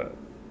to a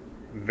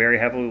very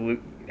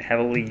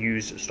heavily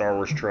used Star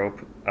Wars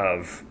trope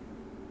of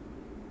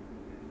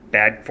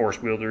bad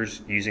Force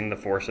wielders using the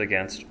Force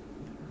against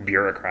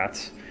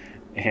bureaucrats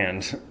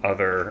and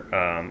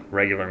other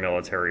regular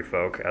military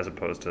folk, as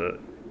opposed to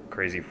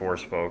crazy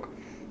Force folk.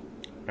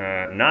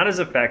 Not as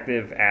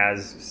effective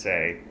as,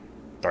 say,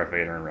 Darth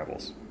Vader in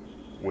Rebels,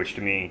 which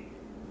to me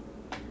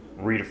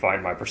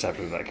redefined my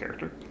perception of that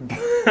character.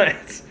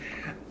 But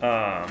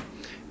I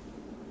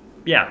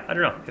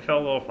don't know. It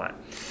felt a little flat,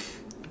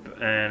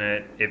 and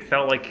it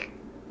felt like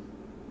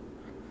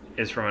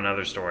it's from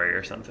another story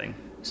or something.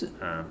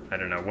 I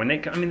don't know. When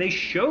they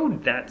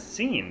showed that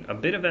scene, a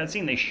bit of that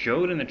scene they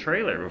showed in the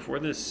trailer before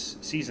this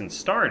season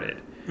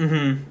started.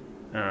 And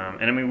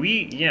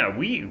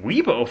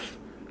we both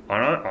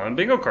on a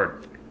bingo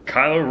card.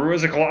 Kylo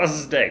ruins the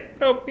Colossus' day.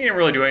 Nope, he didn't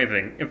really do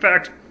anything. In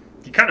fact,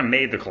 he kind of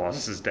made the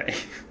Colossus' day.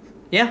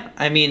 Yeah,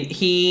 I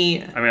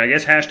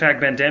guess hashtag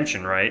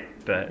Bendemption, right?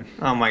 But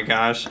oh my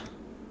gosh.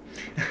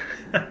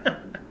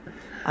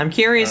 I'm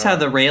curious how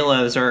the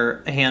Reylos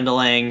are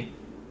handling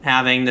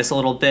having this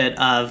little bit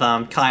of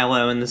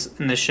Kylo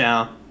in the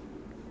show.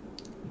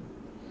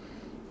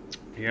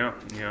 Yeah,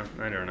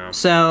 I don't know.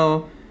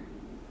 So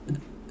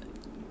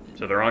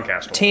they're on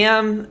Castellon.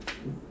 Tam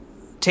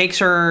takes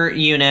her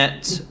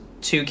unit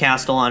to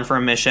Castellon for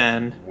a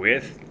mission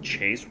with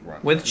Chase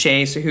Ruffin. With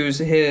Chase, who's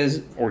his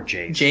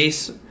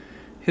Jace,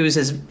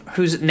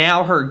 who's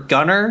now her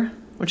gunner,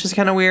 which is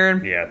kind of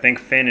weird. Yeah, think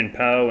Finn and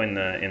Poe in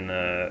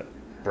the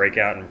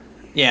breakout and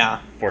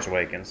Force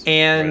Awakens.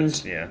 And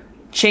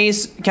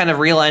Chase kind of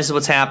realizes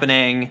what's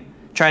happening,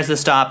 tries to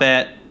stop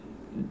it,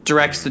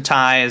 directs the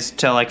ties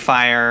to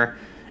fire.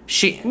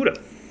 Who'd have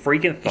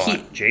freaking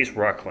thought Jace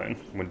Rucklin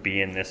would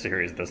be in this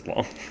series this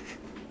long?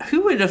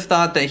 Who would have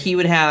thought that he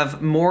would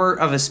have more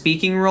of a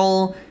speaking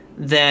role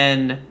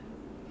than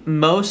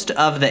most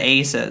of the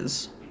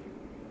aces?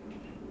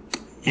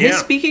 His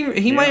speaking,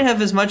 he might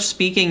have as much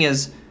speaking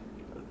as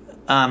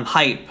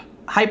Hype.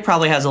 Hype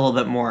probably has a little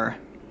bit more.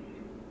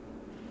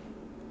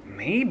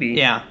 Maybe.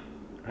 Yeah.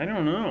 I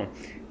don't know.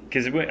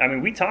 Because,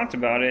 we talked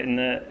about it in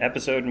the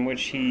episode in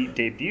which he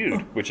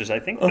debuted, which is, I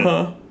think,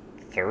 the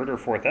third or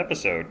fourth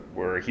episode,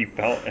 where he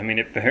felt,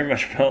 it very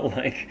much felt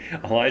like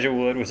Elijah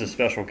Wood was a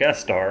special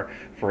guest star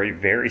for a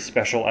very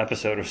special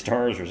episode of Star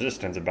Wars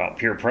Resistance about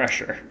peer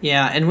pressure.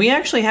 Yeah, and we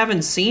actually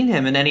haven't seen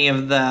him in any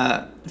of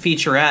the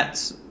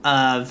featurettes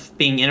of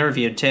being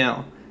interviewed, too.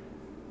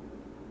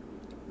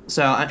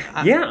 So,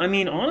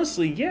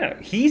 honestly,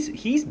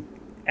 he's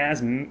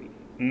as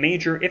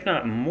major, if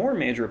not more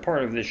major,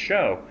 part of this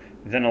show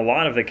than a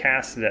lot of the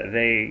cast that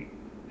they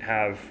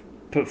have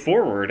put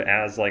forward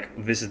as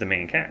this is the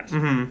main cast.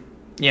 Mm-hmm.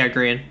 Yeah,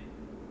 agreed.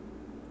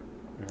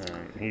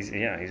 He's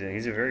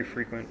a very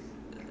frequent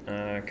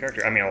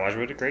character. Elijah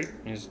Wood is great.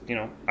 He's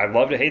I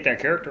love to hate that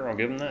character. I'll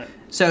give him that.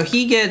 So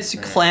he gets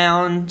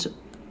clowned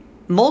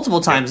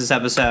multiple times this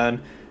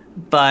episode,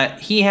 but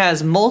he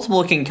has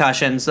multiple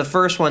concussions. The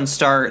first one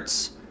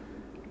starts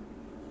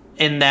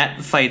in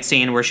that fight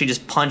scene where she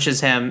just punches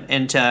him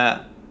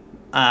into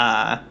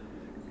a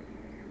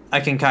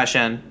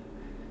concussion.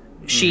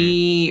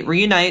 She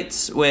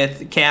reunites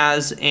with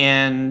Kaz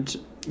and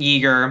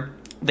Yeager.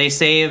 They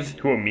save...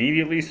 Who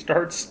immediately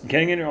starts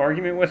getting in an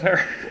argument with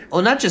her?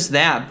 Well, not just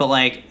that,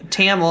 but,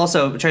 Tam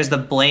also tries to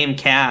blame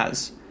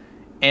Kaz.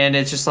 And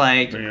it's just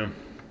Tam,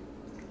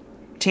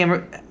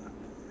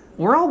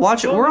 we're all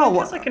watching... I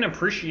guess I can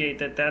appreciate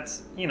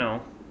that's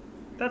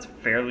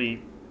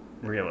fairly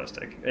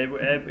realistic.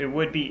 It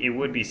would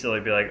be silly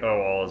to be like,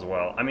 oh, all is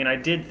well. I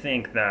did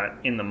think that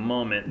in the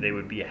moment they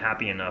would be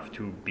happy enough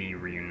to be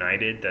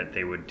reunited that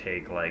they would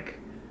take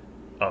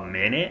a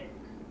minute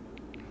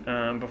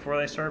before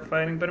they start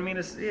fighting. But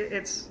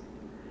it's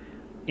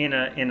in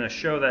a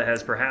show that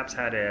has perhaps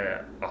had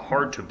a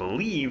hard to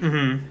believe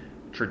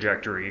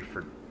trajectory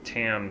for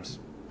Tam's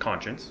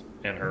conscience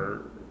and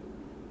her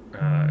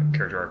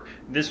character arc.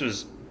 This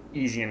was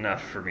easy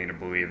enough for me to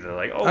believe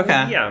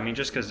that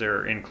just because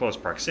they're in close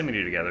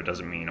proximity together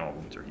doesn't mean all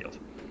wounds are healed.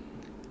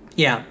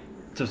 Yeah.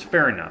 So it's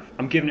fair enough.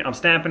 I'm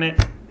stamping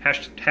it.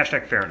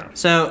 Hashtag fair enough.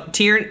 So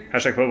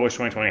Hashtag Poboys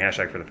 2020.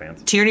 Hashtag for the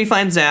fans. Tierney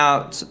finds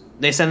out.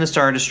 They send the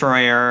Star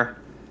Destroyer.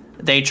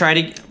 They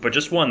try to, but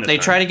just one. They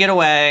try to get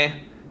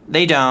away.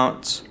 They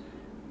don't.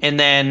 And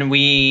then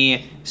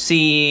we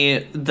see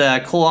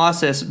the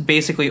Colossus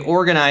basically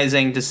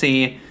organizing to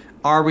see,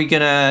 are we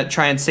gonna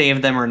try and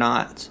save them or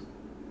not?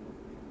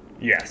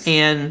 Yes.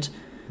 And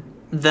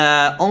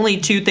the only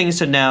two things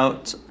to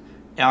note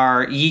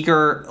are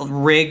Yeager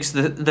rigs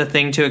the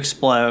thing to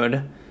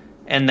explode,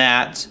 and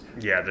that...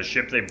 Yeah, the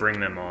ship they bring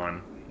them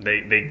on,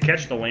 they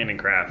catch the landing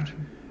craft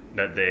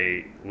that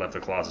they left the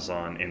Colossus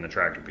on in the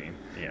tractor beam.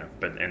 Yeah,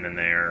 and then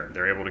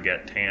they're able to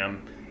get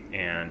Tam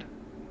and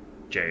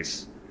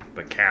Jace,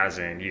 but Kaz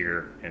and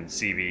Yeager and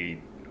CB,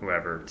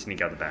 whoever,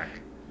 sneak out the back.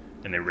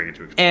 And they rig it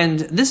to explode. And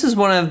this is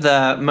one of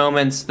the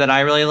moments that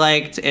I really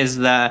liked, is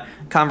the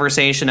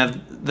conversation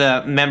of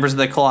the members of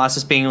the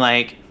Colossus being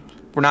like,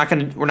 we're not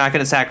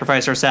gonna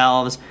sacrifice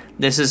ourselves.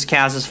 This is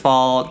Kaz's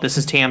fault. This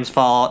is Tam's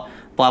fault.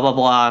 Blah blah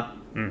blah.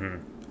 Mm-hmm.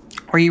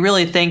 Where you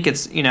really think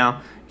it's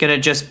gonna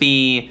just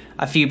be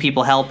a few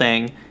people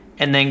helping,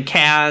 and then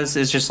Kaz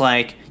is just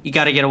like, you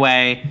got to get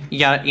away. You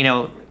got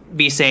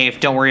be safe.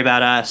 Don't worry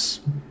about us.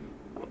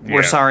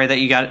 We're sorry that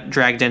you got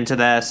dragged into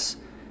this.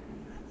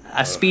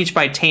 A speech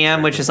by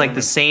Tam, which is like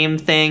the same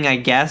thing, I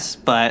guess,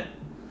 but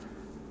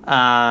the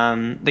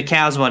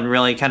Kaz one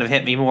really kind of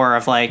hit me more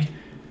of like,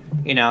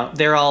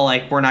 they're all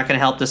like, we're not going to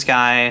help this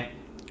guy.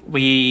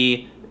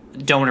 We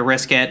don't want to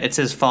risk it. It's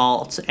his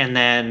fault. And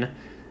then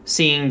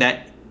seeing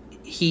that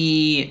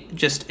he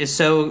just is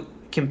so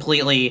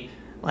completely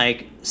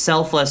like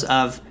selfless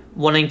of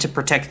wanting to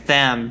protect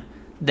them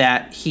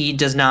that he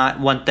does not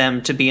want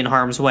them to be in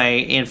harm's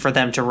way and for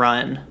them to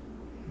run.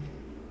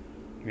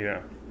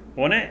 Yeah.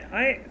 Well,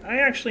 I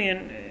actually,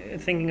 in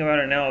thinking about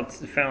it now,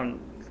 found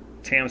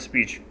Tam's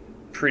speech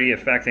pretty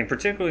affecting,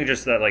 particularly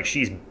just that, like,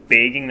 she's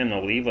begging them to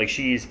leave. Like,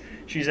 she's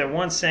at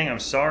once saying, I'm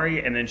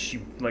sorry, and then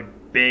she, like,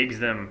 begs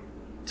them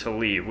to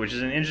leave, which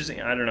is an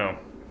interesting, I don't know,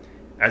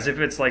 as if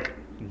it's, like,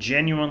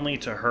 genuinely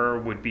to her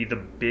would be the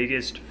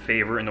biggest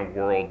favor in the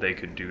world they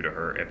could do to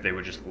her if they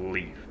would just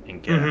leave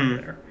and get out of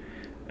there.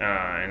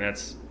 And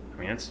that's, I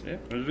mean,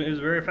 it was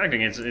very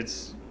affecting. It's it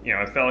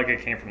felt like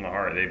it came from the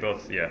heart. They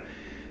both,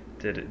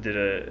 did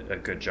a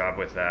good job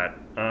with that.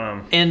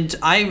 And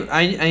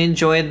I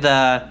enjoyed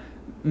the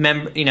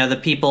the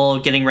people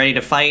getting ready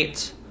to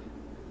fight.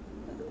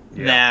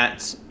 Yeah.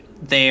 That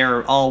they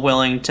are all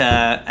willing to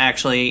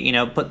actually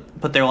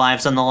put their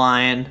lives on the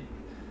line.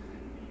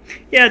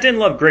 Yeah, I didn't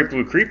love Great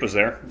Blue Creep was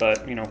there,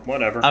 but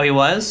whatever. Oh, he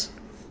was?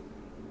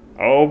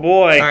 Oh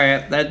boy. All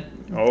right,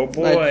 Oh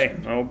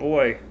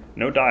boy.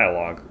 No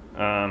dialogue.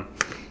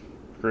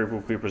 Great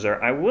Blue Creep was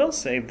there. I will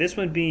say this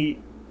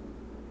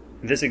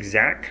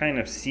exact kind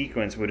of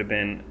sequence would have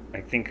been, I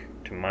think,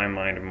 to my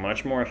mind,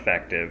 much more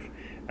effective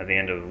at the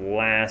end of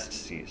last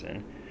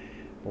season.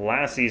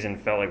 Last season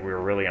felt like we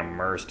were really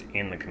immersed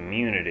in the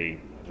community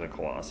of the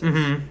Colossus.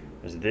 Mm-hmm.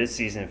 Whereas this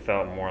season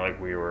felt more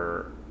like we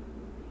were...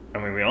 I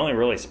mean, we only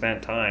really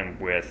spent time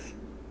with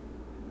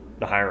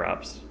the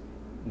higher-ups,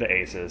 the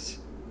Aces,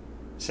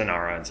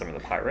 Sonara, and some of the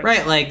pirates.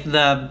 Right, like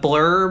the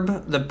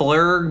blurb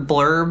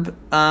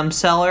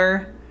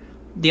seller.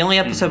 The only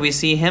episode we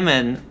see him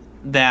in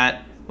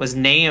that was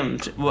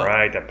named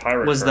the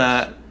pirate was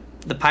curse.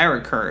 the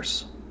pirate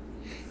curse.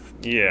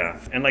 Yeah,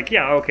 and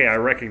I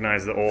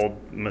recognize the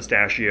old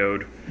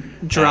mustachioed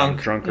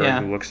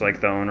drunkard who looks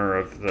like the owner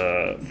of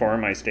the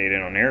farm I stayed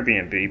in on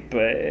Airbnb,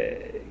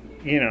 but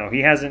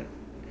he hasn't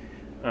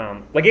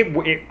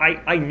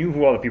I knew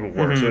who all the people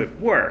were, so it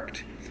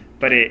worked,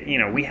 but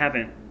we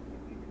haven't.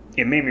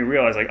 It made me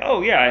realize, like,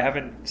 oh yeah, I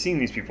haven't seen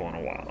these people in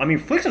a while. I mean,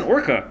 Flix and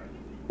Orca,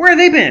 where have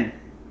they been?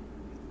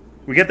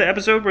 We get the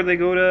episode where they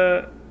go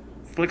to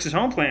Flix's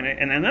home planet,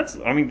 and then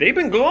they've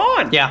been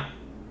gone. Yeah.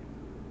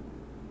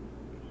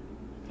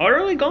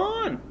 Utterly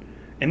gone.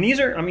 And these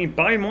are,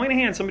 Bobby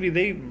Moynihan, somebody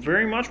they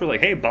very much were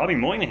like, hey, Bobby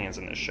Moynihan's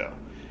in this show.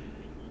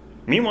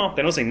 Meanwhile,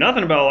 they don't say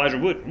nothing about Elijah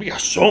Wood. We got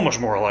so much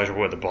more Elijah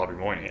Wood than Bobby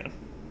Moynihan.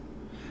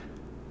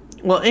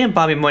 Well, and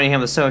Bobby Moynihan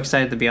was so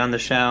excited to be on the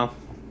show.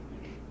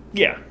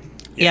 Yeah.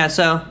 Yeah,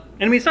 so...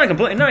 And it's not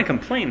a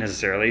complaint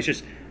necessarily. It's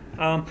just,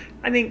 I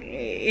think,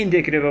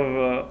 indicative of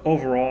a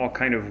overall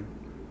kind of,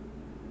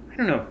 I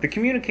don't know, the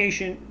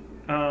communication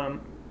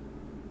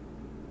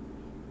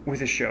with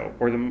the show,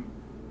 or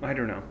I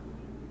don't know,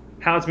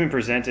 how it's been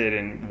presented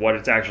and what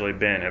it's actually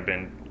been have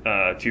been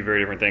two very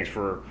different things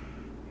for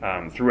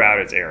throughout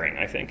its airing,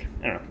 I think.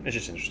 I don't know. It's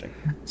just interesting.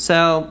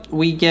 So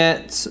we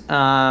get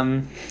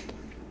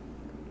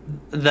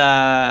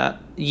the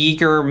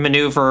Yeager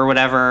maneuver or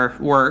whatever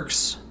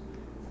works,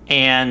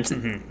 and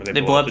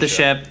they blow up the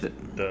ship,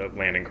 the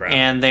landing craft,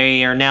 and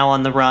they are now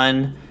on the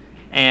run,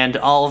 and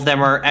all of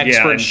them are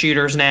expert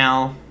shooters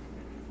now.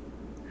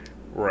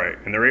 Right,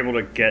 and they're able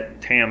to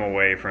get Tam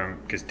away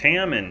because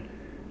Tam and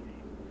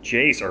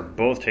Jace are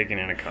both taken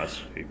into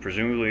custody,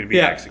 presumably to be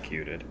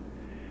executed.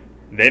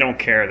 They don't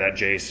care that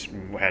Jace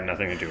had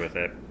nothing to do with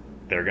it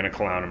they're going to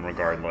clown him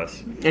regardless.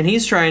 And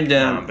he's trying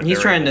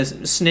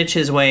to snitch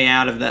his way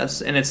out of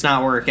this, and it's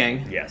not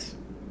working. Yes.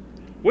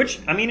 Which,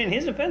 I mean, in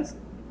his defense,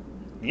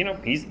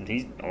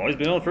 he's always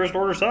been on the First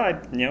Order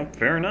side.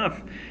 Fair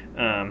enough.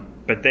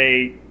 But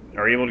they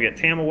are able to get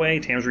Tam away.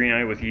 Tam's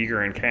reunited with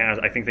Yeager and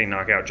Kaz. I think they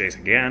knock out Jace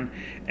again.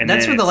 And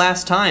that's for the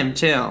last time,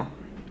 too.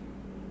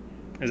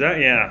 Is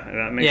that? Yeah,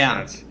 that makes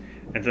sense.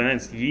 And then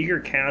it's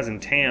Yeager, Kaz,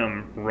 and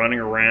Tam running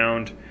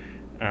around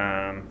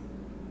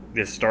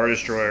this Star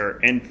Destroyer.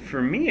 And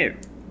for me,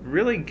 it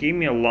really gave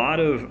me a lot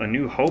of A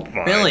New Hope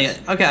vibes. Really?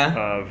 Okay.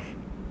 Of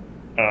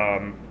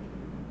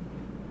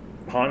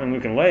Han and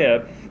Luke and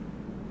Leia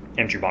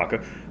and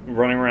Chewbacca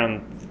running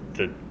around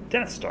the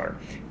Death Star.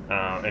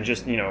 And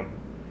just,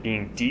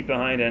 being deep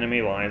behind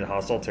enemy lines,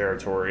 hostile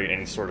territory,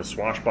 and sort of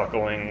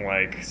swashbuckling,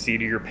 like,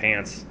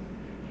 seat-of-your-pants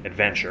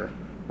adventure.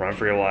 Run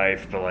for your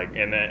life, but, like,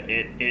 and that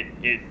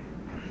it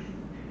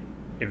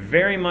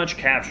very much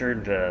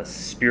captured the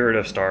spirit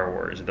of Star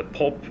Wars, the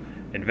pulp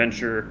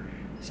adventure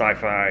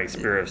sci-fi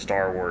spirit of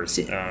Star Wars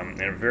in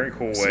a very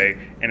cool way.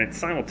 And it's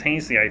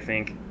simultaneously, I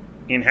think,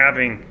 in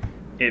having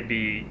it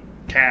be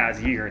Kaz,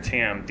 Yeager, and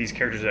Tam, these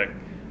characters that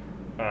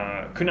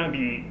could not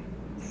be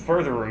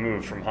further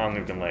removed from Han,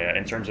 Luke, and Leia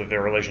in terms of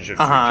their relationships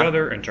to each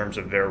other, in terms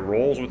of their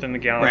roles within the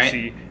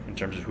galaxy, in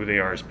terms of who they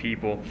are as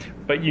people,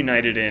 but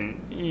united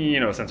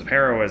in a sense of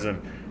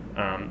heroism.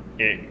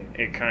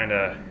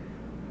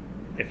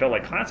 It felt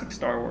like classic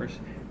Star Wars,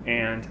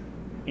 and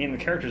in the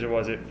characters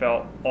it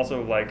felt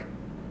also like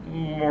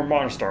more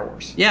modern Star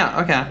Wars.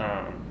 Yeah, okay.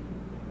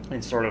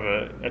 And sort of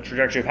a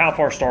trajectory of how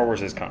far Star Wars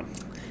has come.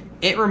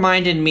 It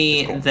reminded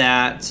me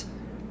that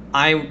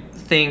I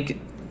think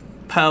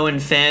Poe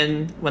and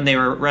Finn, when they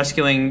were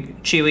rescuing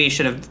Chewie,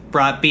 should have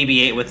brought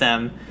BB-8 with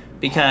them,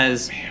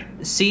 because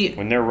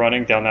when they're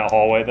running down that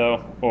hallway,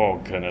 though, oh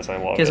goodness, I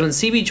love it. Because when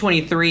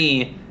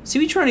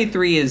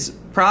CB-23 is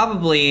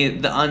probably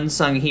the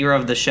unsung hero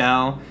of the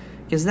show,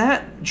 because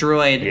that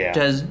droid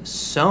does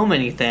so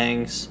many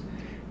things.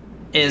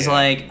 Is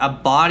like a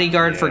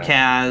bodyguard for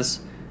Kaz,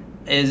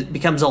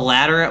 becomes a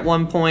ladder at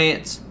one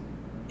point,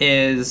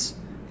 is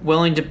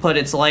willing to put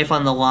its life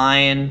on the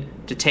line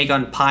to take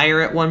on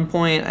Pyre at one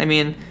point. I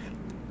mean,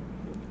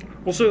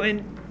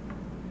 and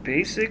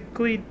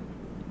basically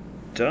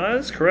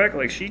does, correct?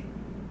 Like she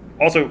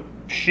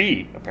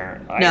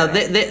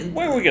apparently.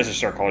 Well, we guys just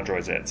start calling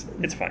droids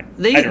it's fine.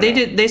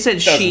 They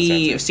said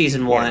she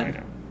season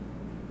 1.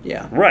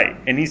 Yeah. Right,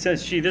 and he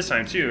says she this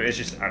time too. It's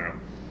just, I don't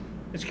know.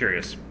 It's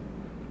curious.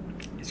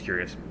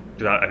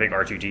 I think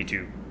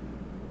R2-D2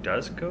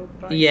 does go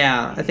by.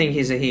 Yeah, I think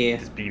he's a he.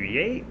 Does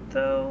BB-8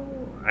 though?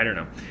 I don't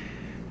know.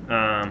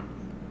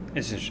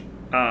 It's just,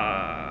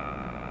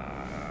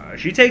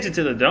 she takes it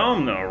to the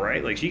dome though,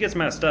 right? Like she gets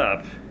messed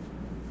up,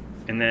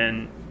 and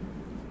then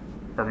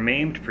are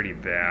maimed pretty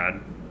bad.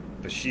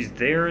 But she's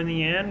there in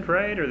the end,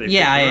 right? Or they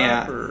pick her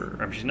up,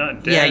 or she's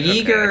not dead. Yeah,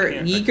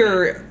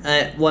 Yeager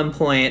at one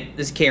point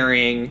is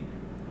carrying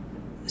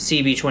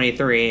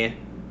CB-23,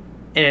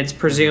 and it's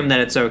presumed that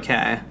it's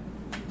okay.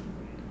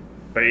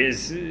 But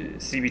is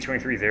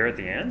CB-23 there at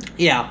the end?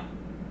 Yeah.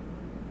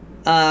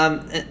 Okay, I'll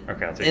take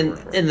your word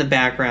for it. In the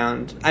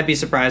background. I'd be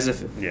surprised if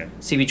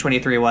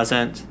CB-23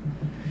 wasn't.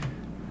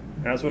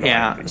 That's what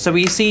I think. So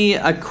we see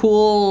a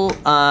cool,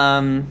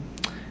 I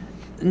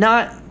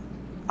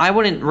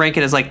wouldn't rank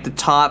it as like the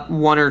top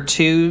 1 or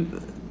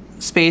 2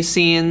 space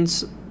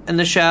scenes in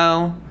the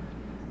show,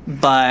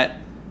 but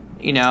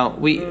we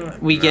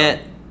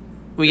get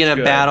a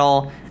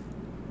battle.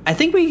 I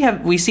think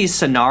we see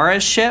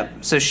Sonara's ship.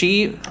 So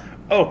she.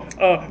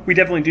 We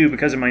definitely do,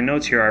 because in my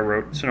notes here I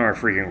wrote Sonara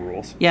freaking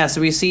rules. Yeah,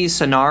 so we see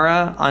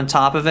Sonara on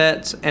top of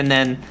it, and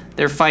then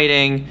they're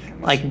fighting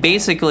like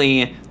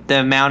basically the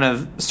amount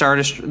of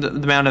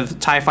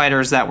TIE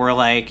fighters that were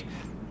like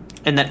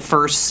in that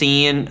first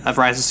scene of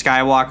Rise of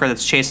Skywalker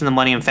that's chasing the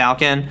Millennium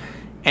Falcon,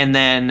 and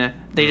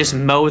then they just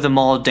mow them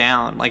all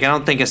down. Like I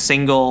don't think a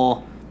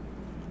single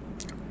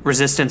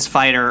Resistance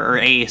fighter or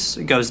Ace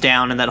goes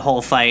down in that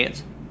whole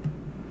fight.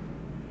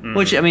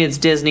 Which, I mean, it's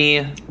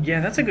Disney. Yeah,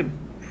 that's a good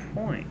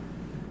point.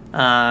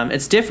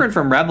 It's different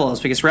from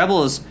Rebels, because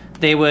Rebels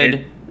they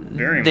would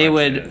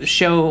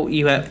show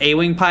you have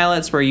A-wing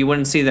pilots where you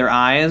wouldn't see their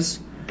eyes,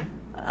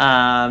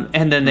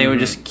 and then they would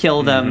just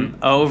kill them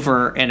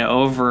over and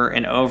over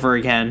and over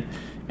again,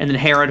 and then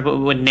Herod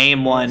would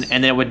name one,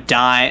 and then it would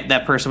die.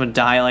 That person would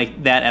die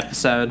like that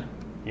episode.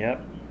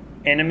 Yep.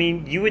 And I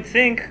mean, you would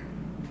think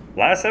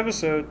last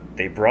episode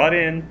they brought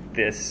in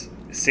this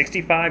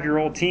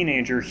 65-year-old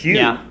teenager, Hugh.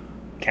 Yeah.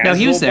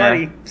 Kaz's old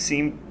buddy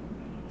seemed.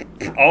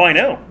 Oh, I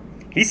know.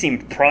 He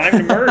seemed primed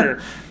to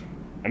murder.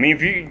 I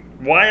mean,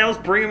 why else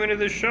bring him into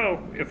this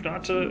show if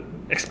not to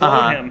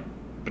explode him?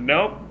 But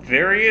nope,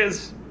 there he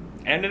is.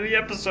 End of the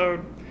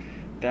episode.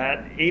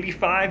 That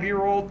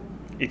 85-year-old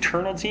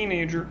eternal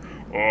teenager.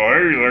 Oh,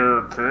 hey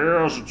there,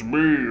 Kaz. It's me,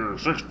 your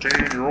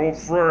 16-year-old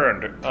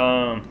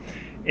friend.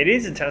 It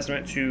is a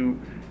testament to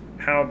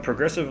how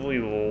progressively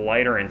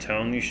lighter in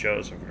tone these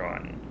shows have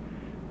gotten.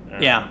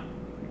 Yeah.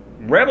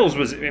 Rebels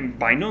was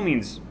by no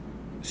means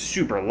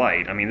super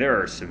light. I mean,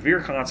 there are severe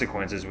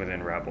consequences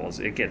within Rebels.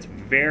 It gets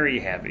very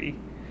heavy.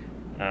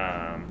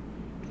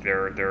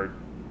 They're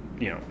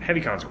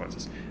heavy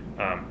consequences.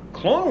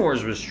 Clone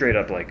Wars was straight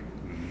up like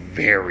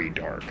very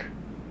dark,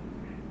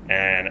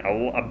 and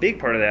a big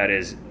part of that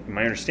is,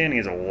 my understanding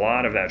is, a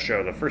lot of that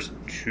show, the first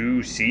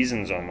 2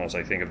 seasons almost,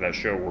 I think, of that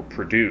show were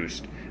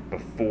produced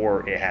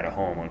before it had a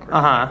home on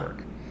Cartoon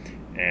Network,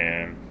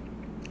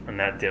 and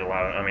that did a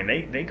lot of. I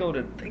mean, they go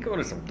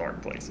to some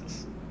dark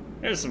places.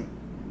 There's some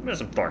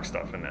dark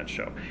stuff in that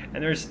show,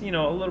 and there's a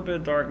little bit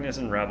of darkness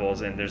in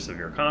Rebels, and there's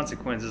severe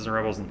consequences in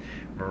Rebels, and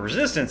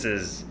Resistance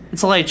is,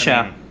 it's a light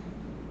show. Mean,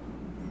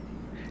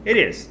 it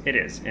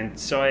is, and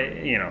so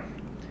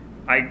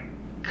I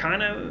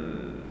kind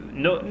of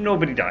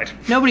nobody died.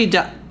 Nobody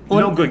died.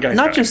 Well, no good guys.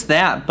 Not died. Just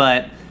that,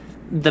 but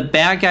the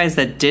bad guys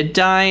that did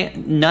die,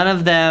 none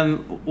of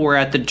them were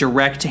at the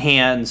direct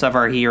hands of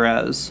our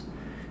heroes.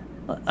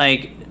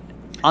 Like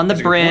on the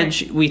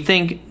bridge, we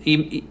think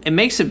it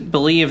makes it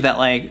believe that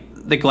like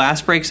the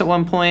glass breaks at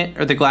one point,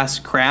 or the glass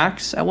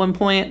cracks at one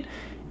point,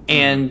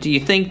 and you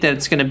think that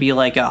it's going to be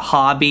like a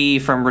Hobby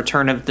from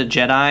Return of the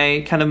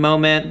Jedi kind of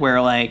moment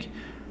where like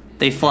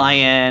they fly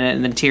in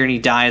and then Tierney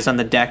dies on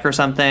the deck or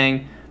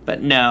something,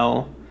 but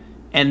no.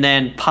 And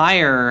then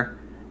Pyre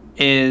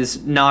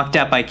is knocked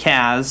out by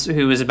Kaz,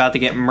 who is about to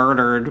get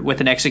murdered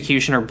with an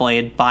executioner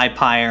blade by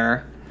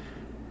Pyre,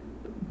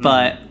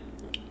 but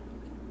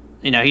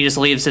he just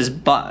leaves his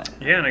butt.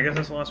 Yeah, and I guess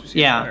that's the last we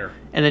see of Pyre.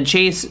 And then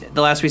Chase,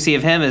 the last we see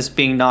of him is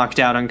being knocked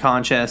out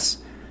unconscious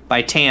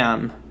by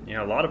Tam.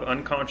 Yeah, a lot of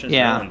unconscious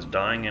villains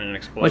dying in an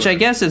explosion. Which I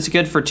guess it's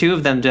good for 2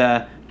 of them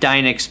to die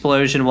in an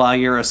explosion while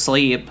you're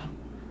asleep.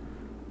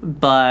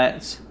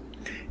 But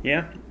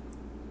yeah.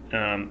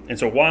 And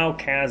so while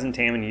Kaz and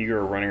Tam and Yeager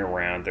are running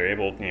around, they're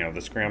able,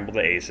 to scramble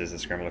the Aces, to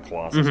scramble the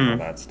Colossus, and all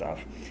that stuff.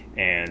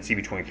 And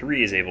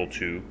CB-23 is able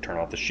to turn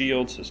off the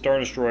shields, the Star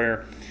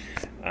Destroyer,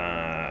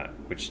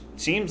 which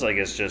seems like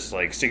it's just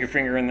like, stick your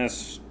finger in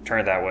this, turn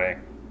it that way,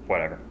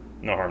 whatever.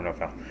 No harm, no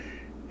foul.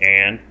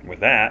 And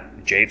with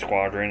that, Jade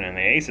Squadron and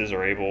the Aces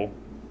are able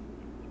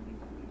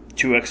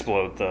to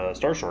explode the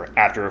Star Destroyer,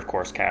 after, of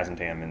course, Kaz and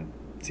Tam and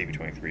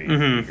CB-23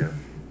 and Yeager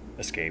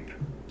escape.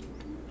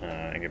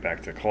 And get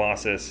back to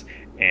Colossus.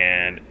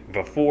 And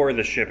before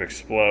the ship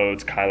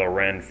explodes, Kylo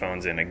Ren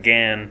phones in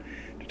again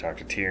to talk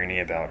to Tierney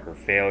about her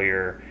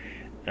failure.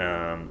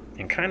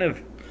 And kind of,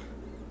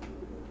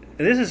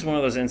 this is one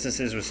of those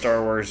instances with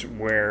Star Wars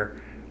where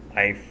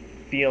I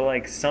feel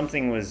like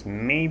something was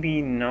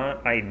maybe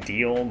not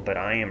ideal, but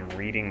I am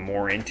reading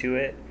more into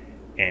it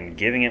and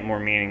giving it more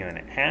meaning than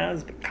it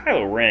has. But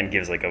Kylo Ren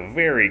gives like a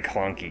very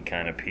clunky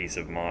kind of piece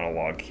of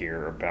monologue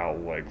here about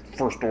like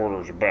First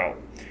Order's about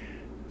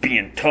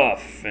being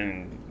tough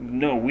and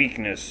no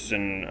weakness,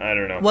 and I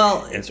don't know.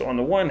 Well, and so on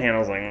the one hand, I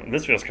was like,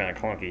 this feels kind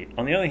of clunky.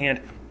 On the other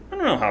hand, I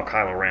don't know how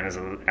Kylo Ren is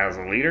as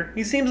a leader.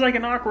 He seems like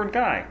an awkward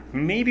guy.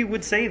 Maybe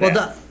would say that.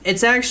 Well,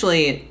 it's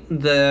actually,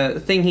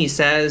 the thing he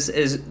says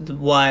is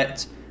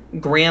what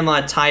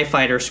Grandma TIE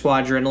Fighter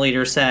Squadron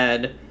leader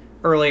said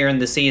earlier in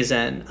the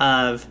season,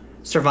 of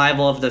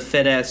survival of the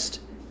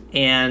fittest,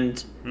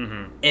 and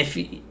if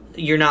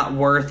you're not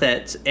worth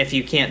it if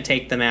you can't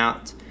take them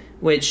out,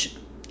 which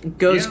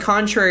goes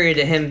contrary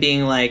to him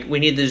being like, we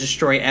need to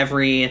destroy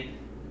every,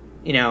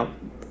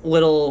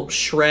 little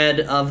shred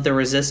of the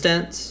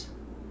resistance.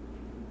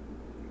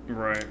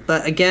 Right.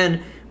 But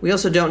again, we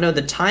also don't know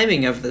the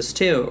timing of this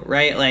too,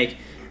 right? Like,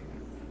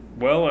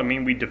 well, I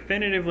mean, we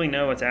definitively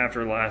know it's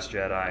after Last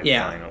Jedi,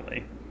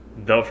 finally.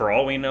 Though for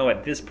all we know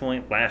at this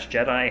point, Last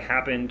Jedi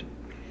happened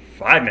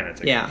 5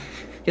 minutes ago. Yeah.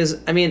 Because,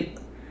 I mean,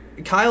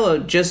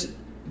 Kylo just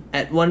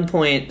at one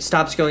point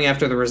stops going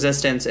after the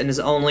Resistance and is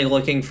only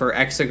looking for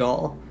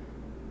Exegol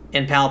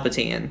and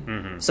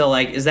Palpatine. So,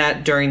 like, is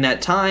that during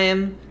that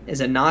time?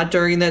 Is it not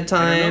during that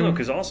time? I don't know,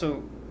 because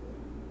also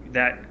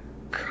that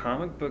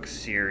comic book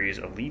series,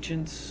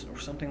 Allegiance or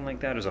something like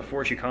that, is a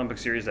 4-issue comic book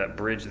series that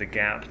bridged the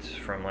gap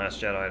from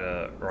Last Jedi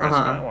to Rise of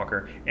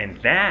Skywalker, and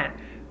that,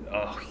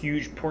 a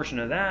huge portion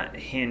of that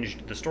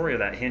the story of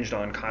that hinged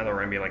on Kylo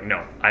Ren being like,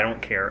 no, I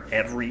don't care,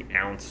 every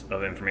ounce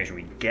of information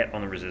we get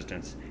on the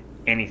Resistance,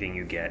 anything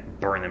you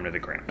get, burn them to the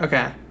ground.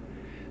 Okay.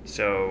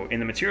 So, in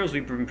the materials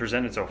we've been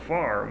presented so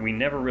far, we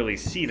never really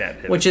see that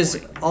pivot Which is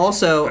point.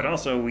 also... But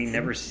also, we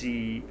never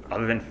see,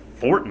 other than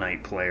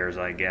Fortnite players,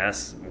 I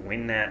guess,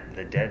 when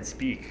the dead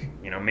speak.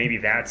 Maybe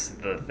that's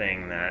the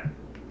thing that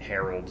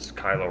heralds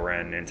Kylo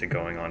Ren into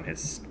going on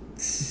his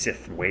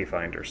Sith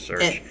Wayfinder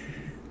search.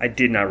 I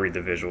did not read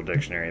the visual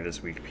dictionary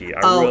this week, Pete.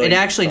 It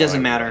actually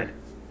doesn't matter.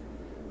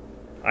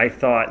 I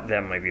thought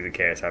that might be the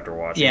case after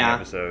watching the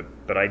episode,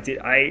 but I did.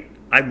 I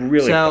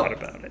really thought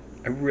about it.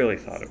 I really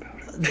thought about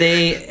it.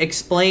 They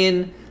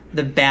explain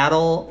the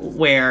battle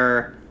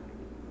where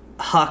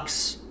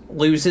Hux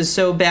loses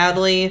so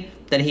badly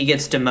that he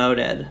gets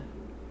demoted,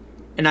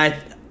 and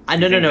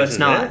no, it's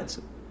not,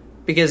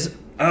 because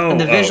in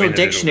the visual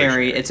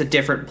dictionary, it's a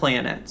different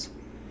planet.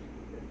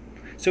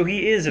 So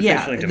he is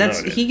officially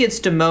demoted. He gets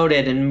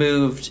demoted and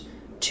moved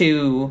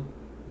to.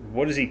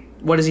 What is he?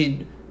 What is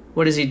he?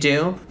 What does he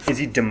do? Is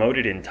he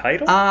demoted in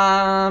title?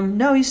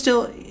 No, he's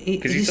still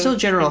still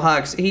General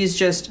Hux. He's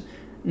just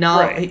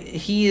not. Right.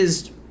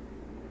 He's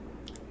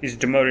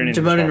demoted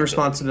in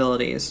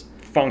responsibilities.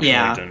 Functionally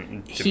yeah.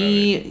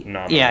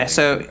 demoted.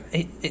 So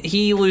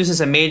he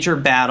loses a major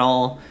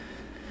battle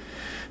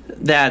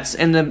that's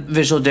in the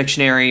visual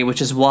dictionary,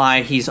 which is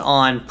why he's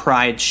on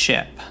Pride's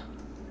ship.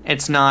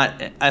 It's not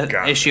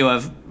an issue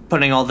of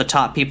putting all the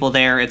top people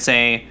there. It's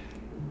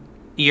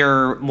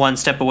you're one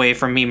step away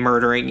from me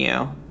murdering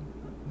you.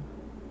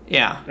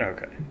 Yeah.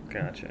 Okay,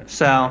 gotcha.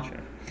 So,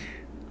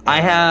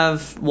 I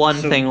have one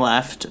thing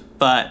left,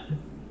 but...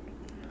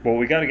 Well,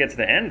 we gotta get to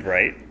the end,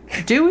 right?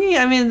 Do we?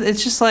 I mean,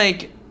 it's just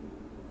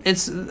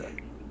it's...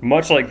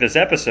 Much like this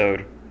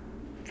episode,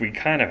 we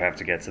kind of have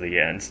to get to the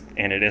end,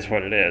 and it is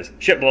what it is.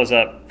 Ship blows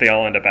up, they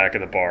all end up back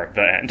at the bar,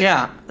 the end.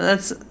 Yeah,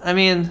 that's... I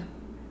mean...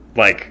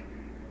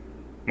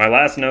 My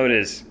last note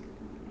is,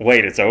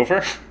 wait, it's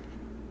over?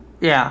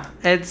 Yeah,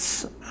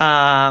 it's,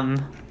 I'm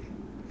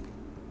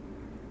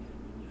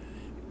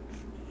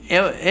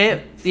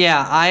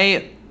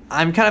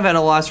kind of at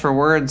a loss for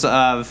words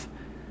of...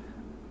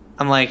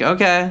 I'm like,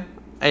 okay,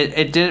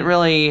 it didn't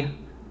really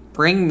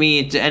bring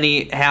me to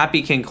any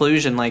happy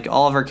conclusion. Like,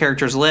 all of our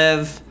characters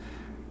live,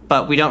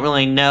 but we don't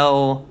really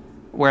know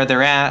where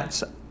they're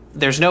at.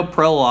 There's no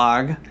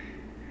prologue,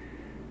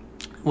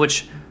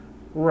 which...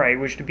 Right,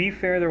 which, to be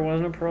fair, there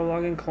wasn't a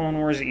prologue in Clone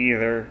Wars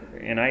either,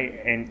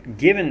 and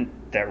given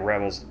that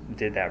Rebels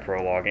did that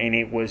prologue, and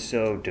it was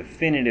so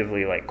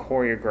definitively,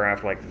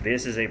 choreographed,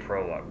 this is a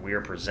prologue, we are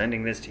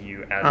presenting this to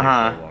you as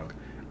a prologue,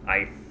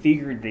 I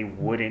figured they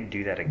wouldn't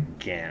do that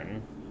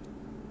again,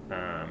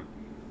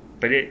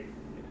 but it,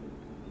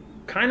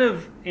 kind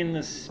of in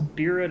the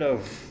spirit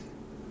of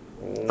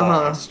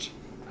Lost,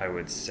 I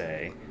would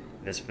say,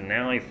 this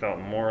finale felt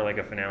more like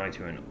a finale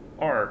to an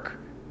arc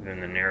than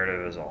the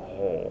narrative as a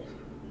whole.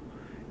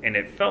 And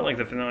it felt like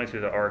the finale to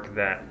the arc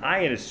that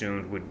I had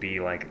assumed would be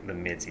the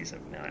mid-season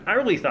finale. I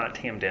really thought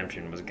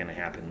Tamdemption was going to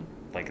happen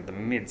at the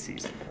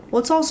mid-season point. Well,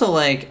 it's also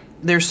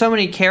there's so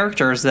many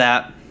characters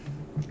that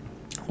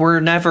we're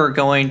never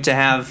going to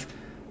have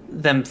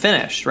them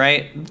finished,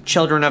 right?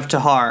 Children of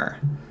Tahar.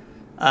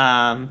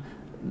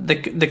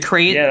 The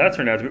crazy... Yeah, that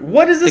turned out to be...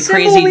 What does the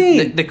symbol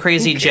mean? The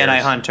crazy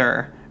Jedi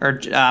hunter,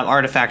 or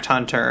artifact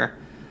hunter.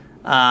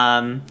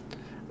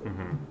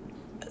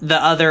 The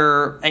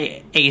other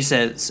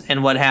aces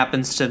and what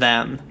happens to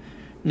them.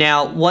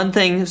 Now, one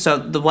thing... So,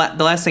 the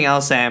last thing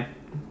I'll say,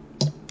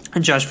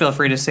 and Josh, feel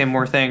free to say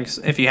more things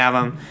if you have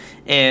them,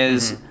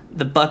 is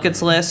the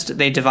buckets list,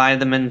 they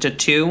divided them into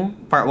two,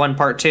 part 1,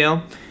 part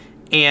 2,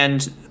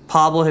 and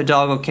Pablo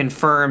Hidalgo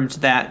confirmed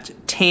that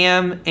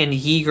Tam and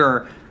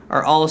Yeager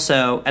are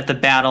also at the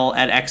battle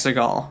at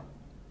Exegol,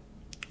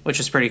 which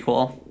is pretty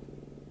cool.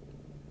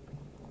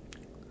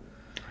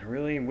 I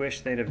really wish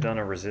they'd have done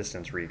a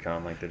Resistance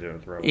recon like they did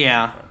with Rebels.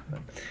 Yeah.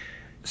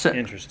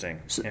 Interesting.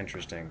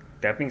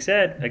 That being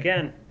said,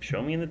 again,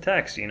 show me in the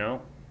text, Where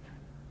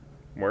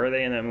are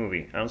they in that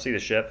movie? I don't see the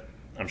ship.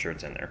 I'm sure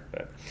it's in there.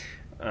 But,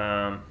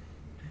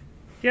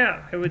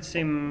 yeah, I would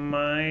say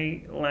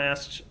my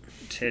last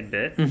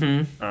tidbit.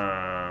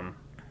 I've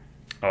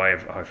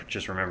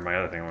just remembered my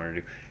other thing I wanted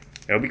to do.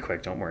 It'll be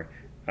quick, don't worry.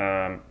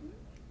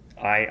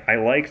 I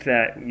liked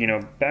that,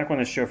 back when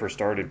the show first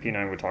started, P and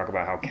I would talk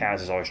about how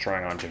Kaz is always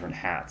trying on different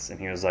hats. And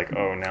he was like,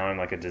 oh, now I'm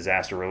a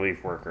disaster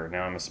relief worker.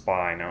 Now I'm a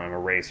spy. Now I'm a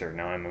racer.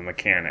 Now I'm a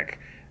mechanic.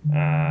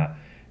 I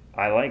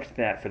liked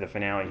that for the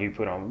finale he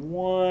put on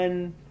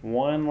one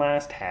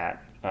last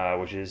hat,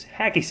 which is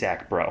Hacky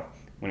Sack Bro.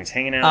 When he's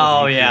hanging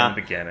out with in the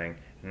beginning.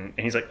 And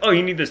he's like, oh,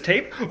 you need this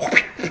tape?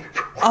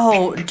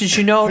 Oh, did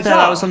you know that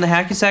I was on the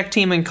Hacky Sack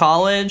team in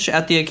college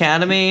at the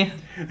academy?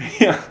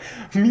 Yeah,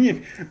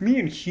 me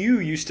and Hugh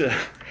used to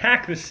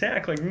hack the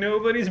sack like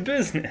nobody's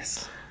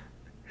business.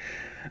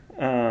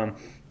 And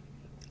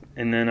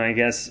then I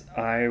guess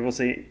I will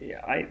say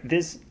I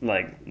think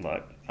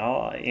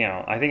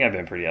I've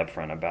been pretty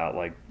upfront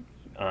about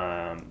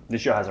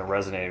this show hasn't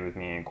resonated with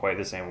me in quite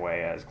the same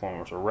way as Clone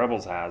Wars or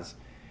Rebels has,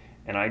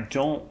 and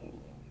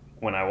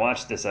when I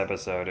watched this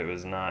episode, it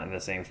was not the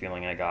same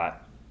feeling I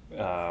got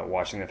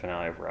watching the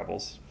finale of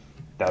Rebels.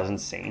 That was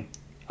insane.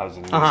 I was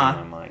losing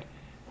my mind.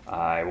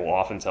 I will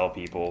often tell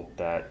people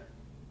that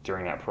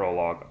during that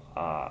prologue,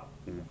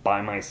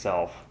 by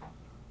myself,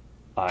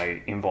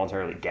 I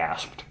involuntarily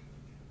gasped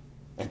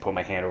and put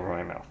my hand over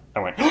my mouth. I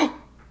went, oh!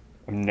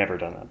 I've never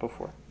done that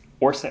before.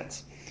 Or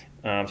since.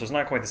 So it's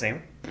not quite the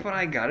same. But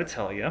I gotta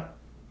tell you,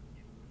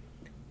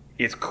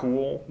 it's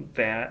cool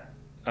that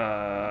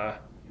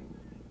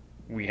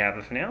we have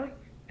the finale,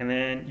 and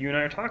then you and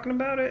I are talking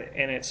about it,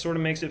 and it sort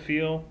of makes it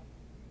feel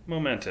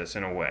momentous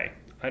in a way.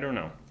 I don't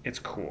know. It's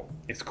cool.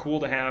 It's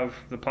cool to have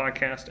the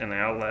podcast and the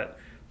outlet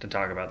to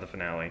talk about the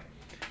finale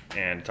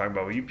and talk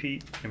about what you,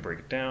 Pete, and break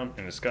it down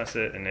and discuss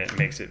it, and it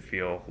makes it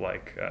feel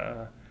like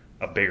a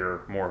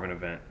bigger, more of an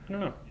event. I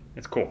don't know.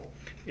 It's cool.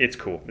 It's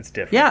cool. It's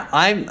different. Yeah,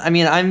 I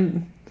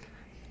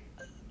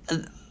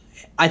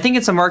think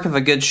it's a mark of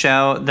a good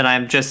show that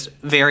I'm just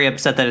very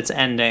upset that it's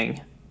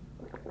ending.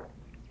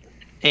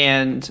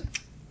 And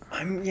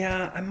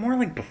I'm more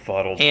like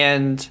befuddled.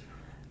 And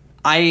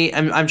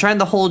I'm trying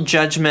to hold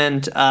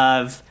judgment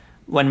of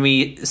when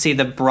we see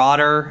the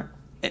broader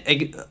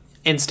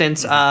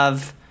instance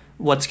of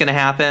what's going to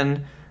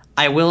happen.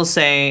 I will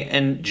say,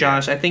 and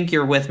Josh, I think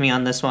you're with me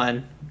on this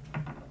one,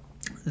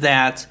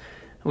 that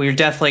we're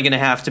definitely going to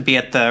have to be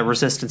at the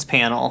Resistance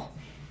panel.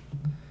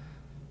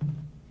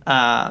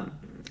 Yeah,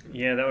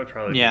 that would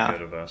probably be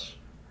good of us.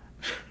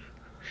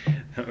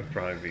 That would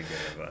probably be good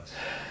of us.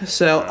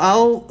 So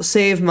I'll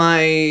save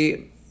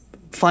my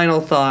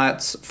final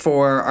thoughts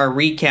for our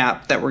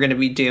recap that we're going to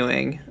be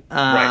doing.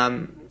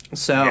 Right.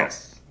 So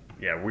yes.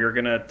 Yeah, we're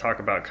going to talk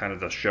about kind of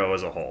the show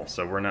as a whole.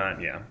 So we're not,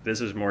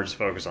 this is more just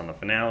focused on the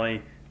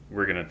finale.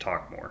 We're going to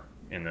talk more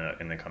in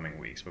the coming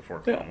weeks before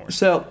Clone Wars.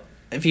 So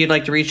if you'd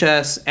like to reach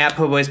us, at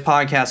Po Boys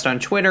Podcast on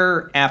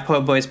Twitter, at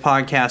Po Boys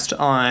Podcast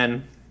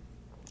on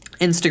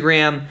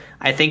Instagram.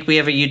 I think we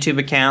have a YouTube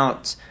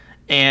account,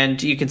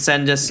 and you can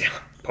send us...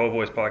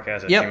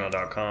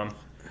 poboyspodcast@gmail.com.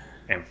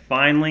 And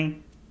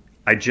finally,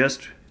 I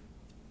just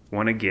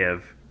want to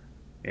give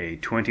a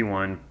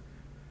 21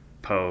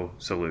 Poe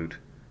salute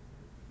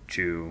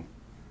to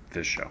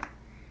this show.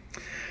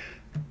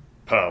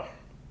 Poe.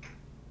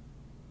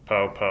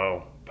 Poe,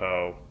 Poe,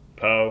 Poe,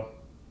 Poe.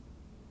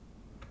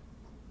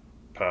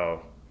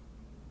 Poe.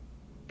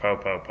 Poe, Poe,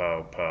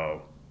 Poe,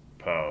 Poe,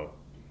 Poe.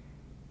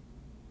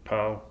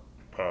 Poe,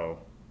 Poe,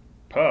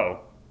 Poe.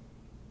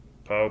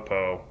 Poe,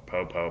 Poe,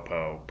 Poe, Poe,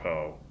 Poe,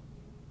 Poe.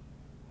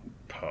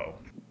 Poe.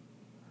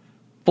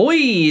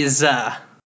 Boys!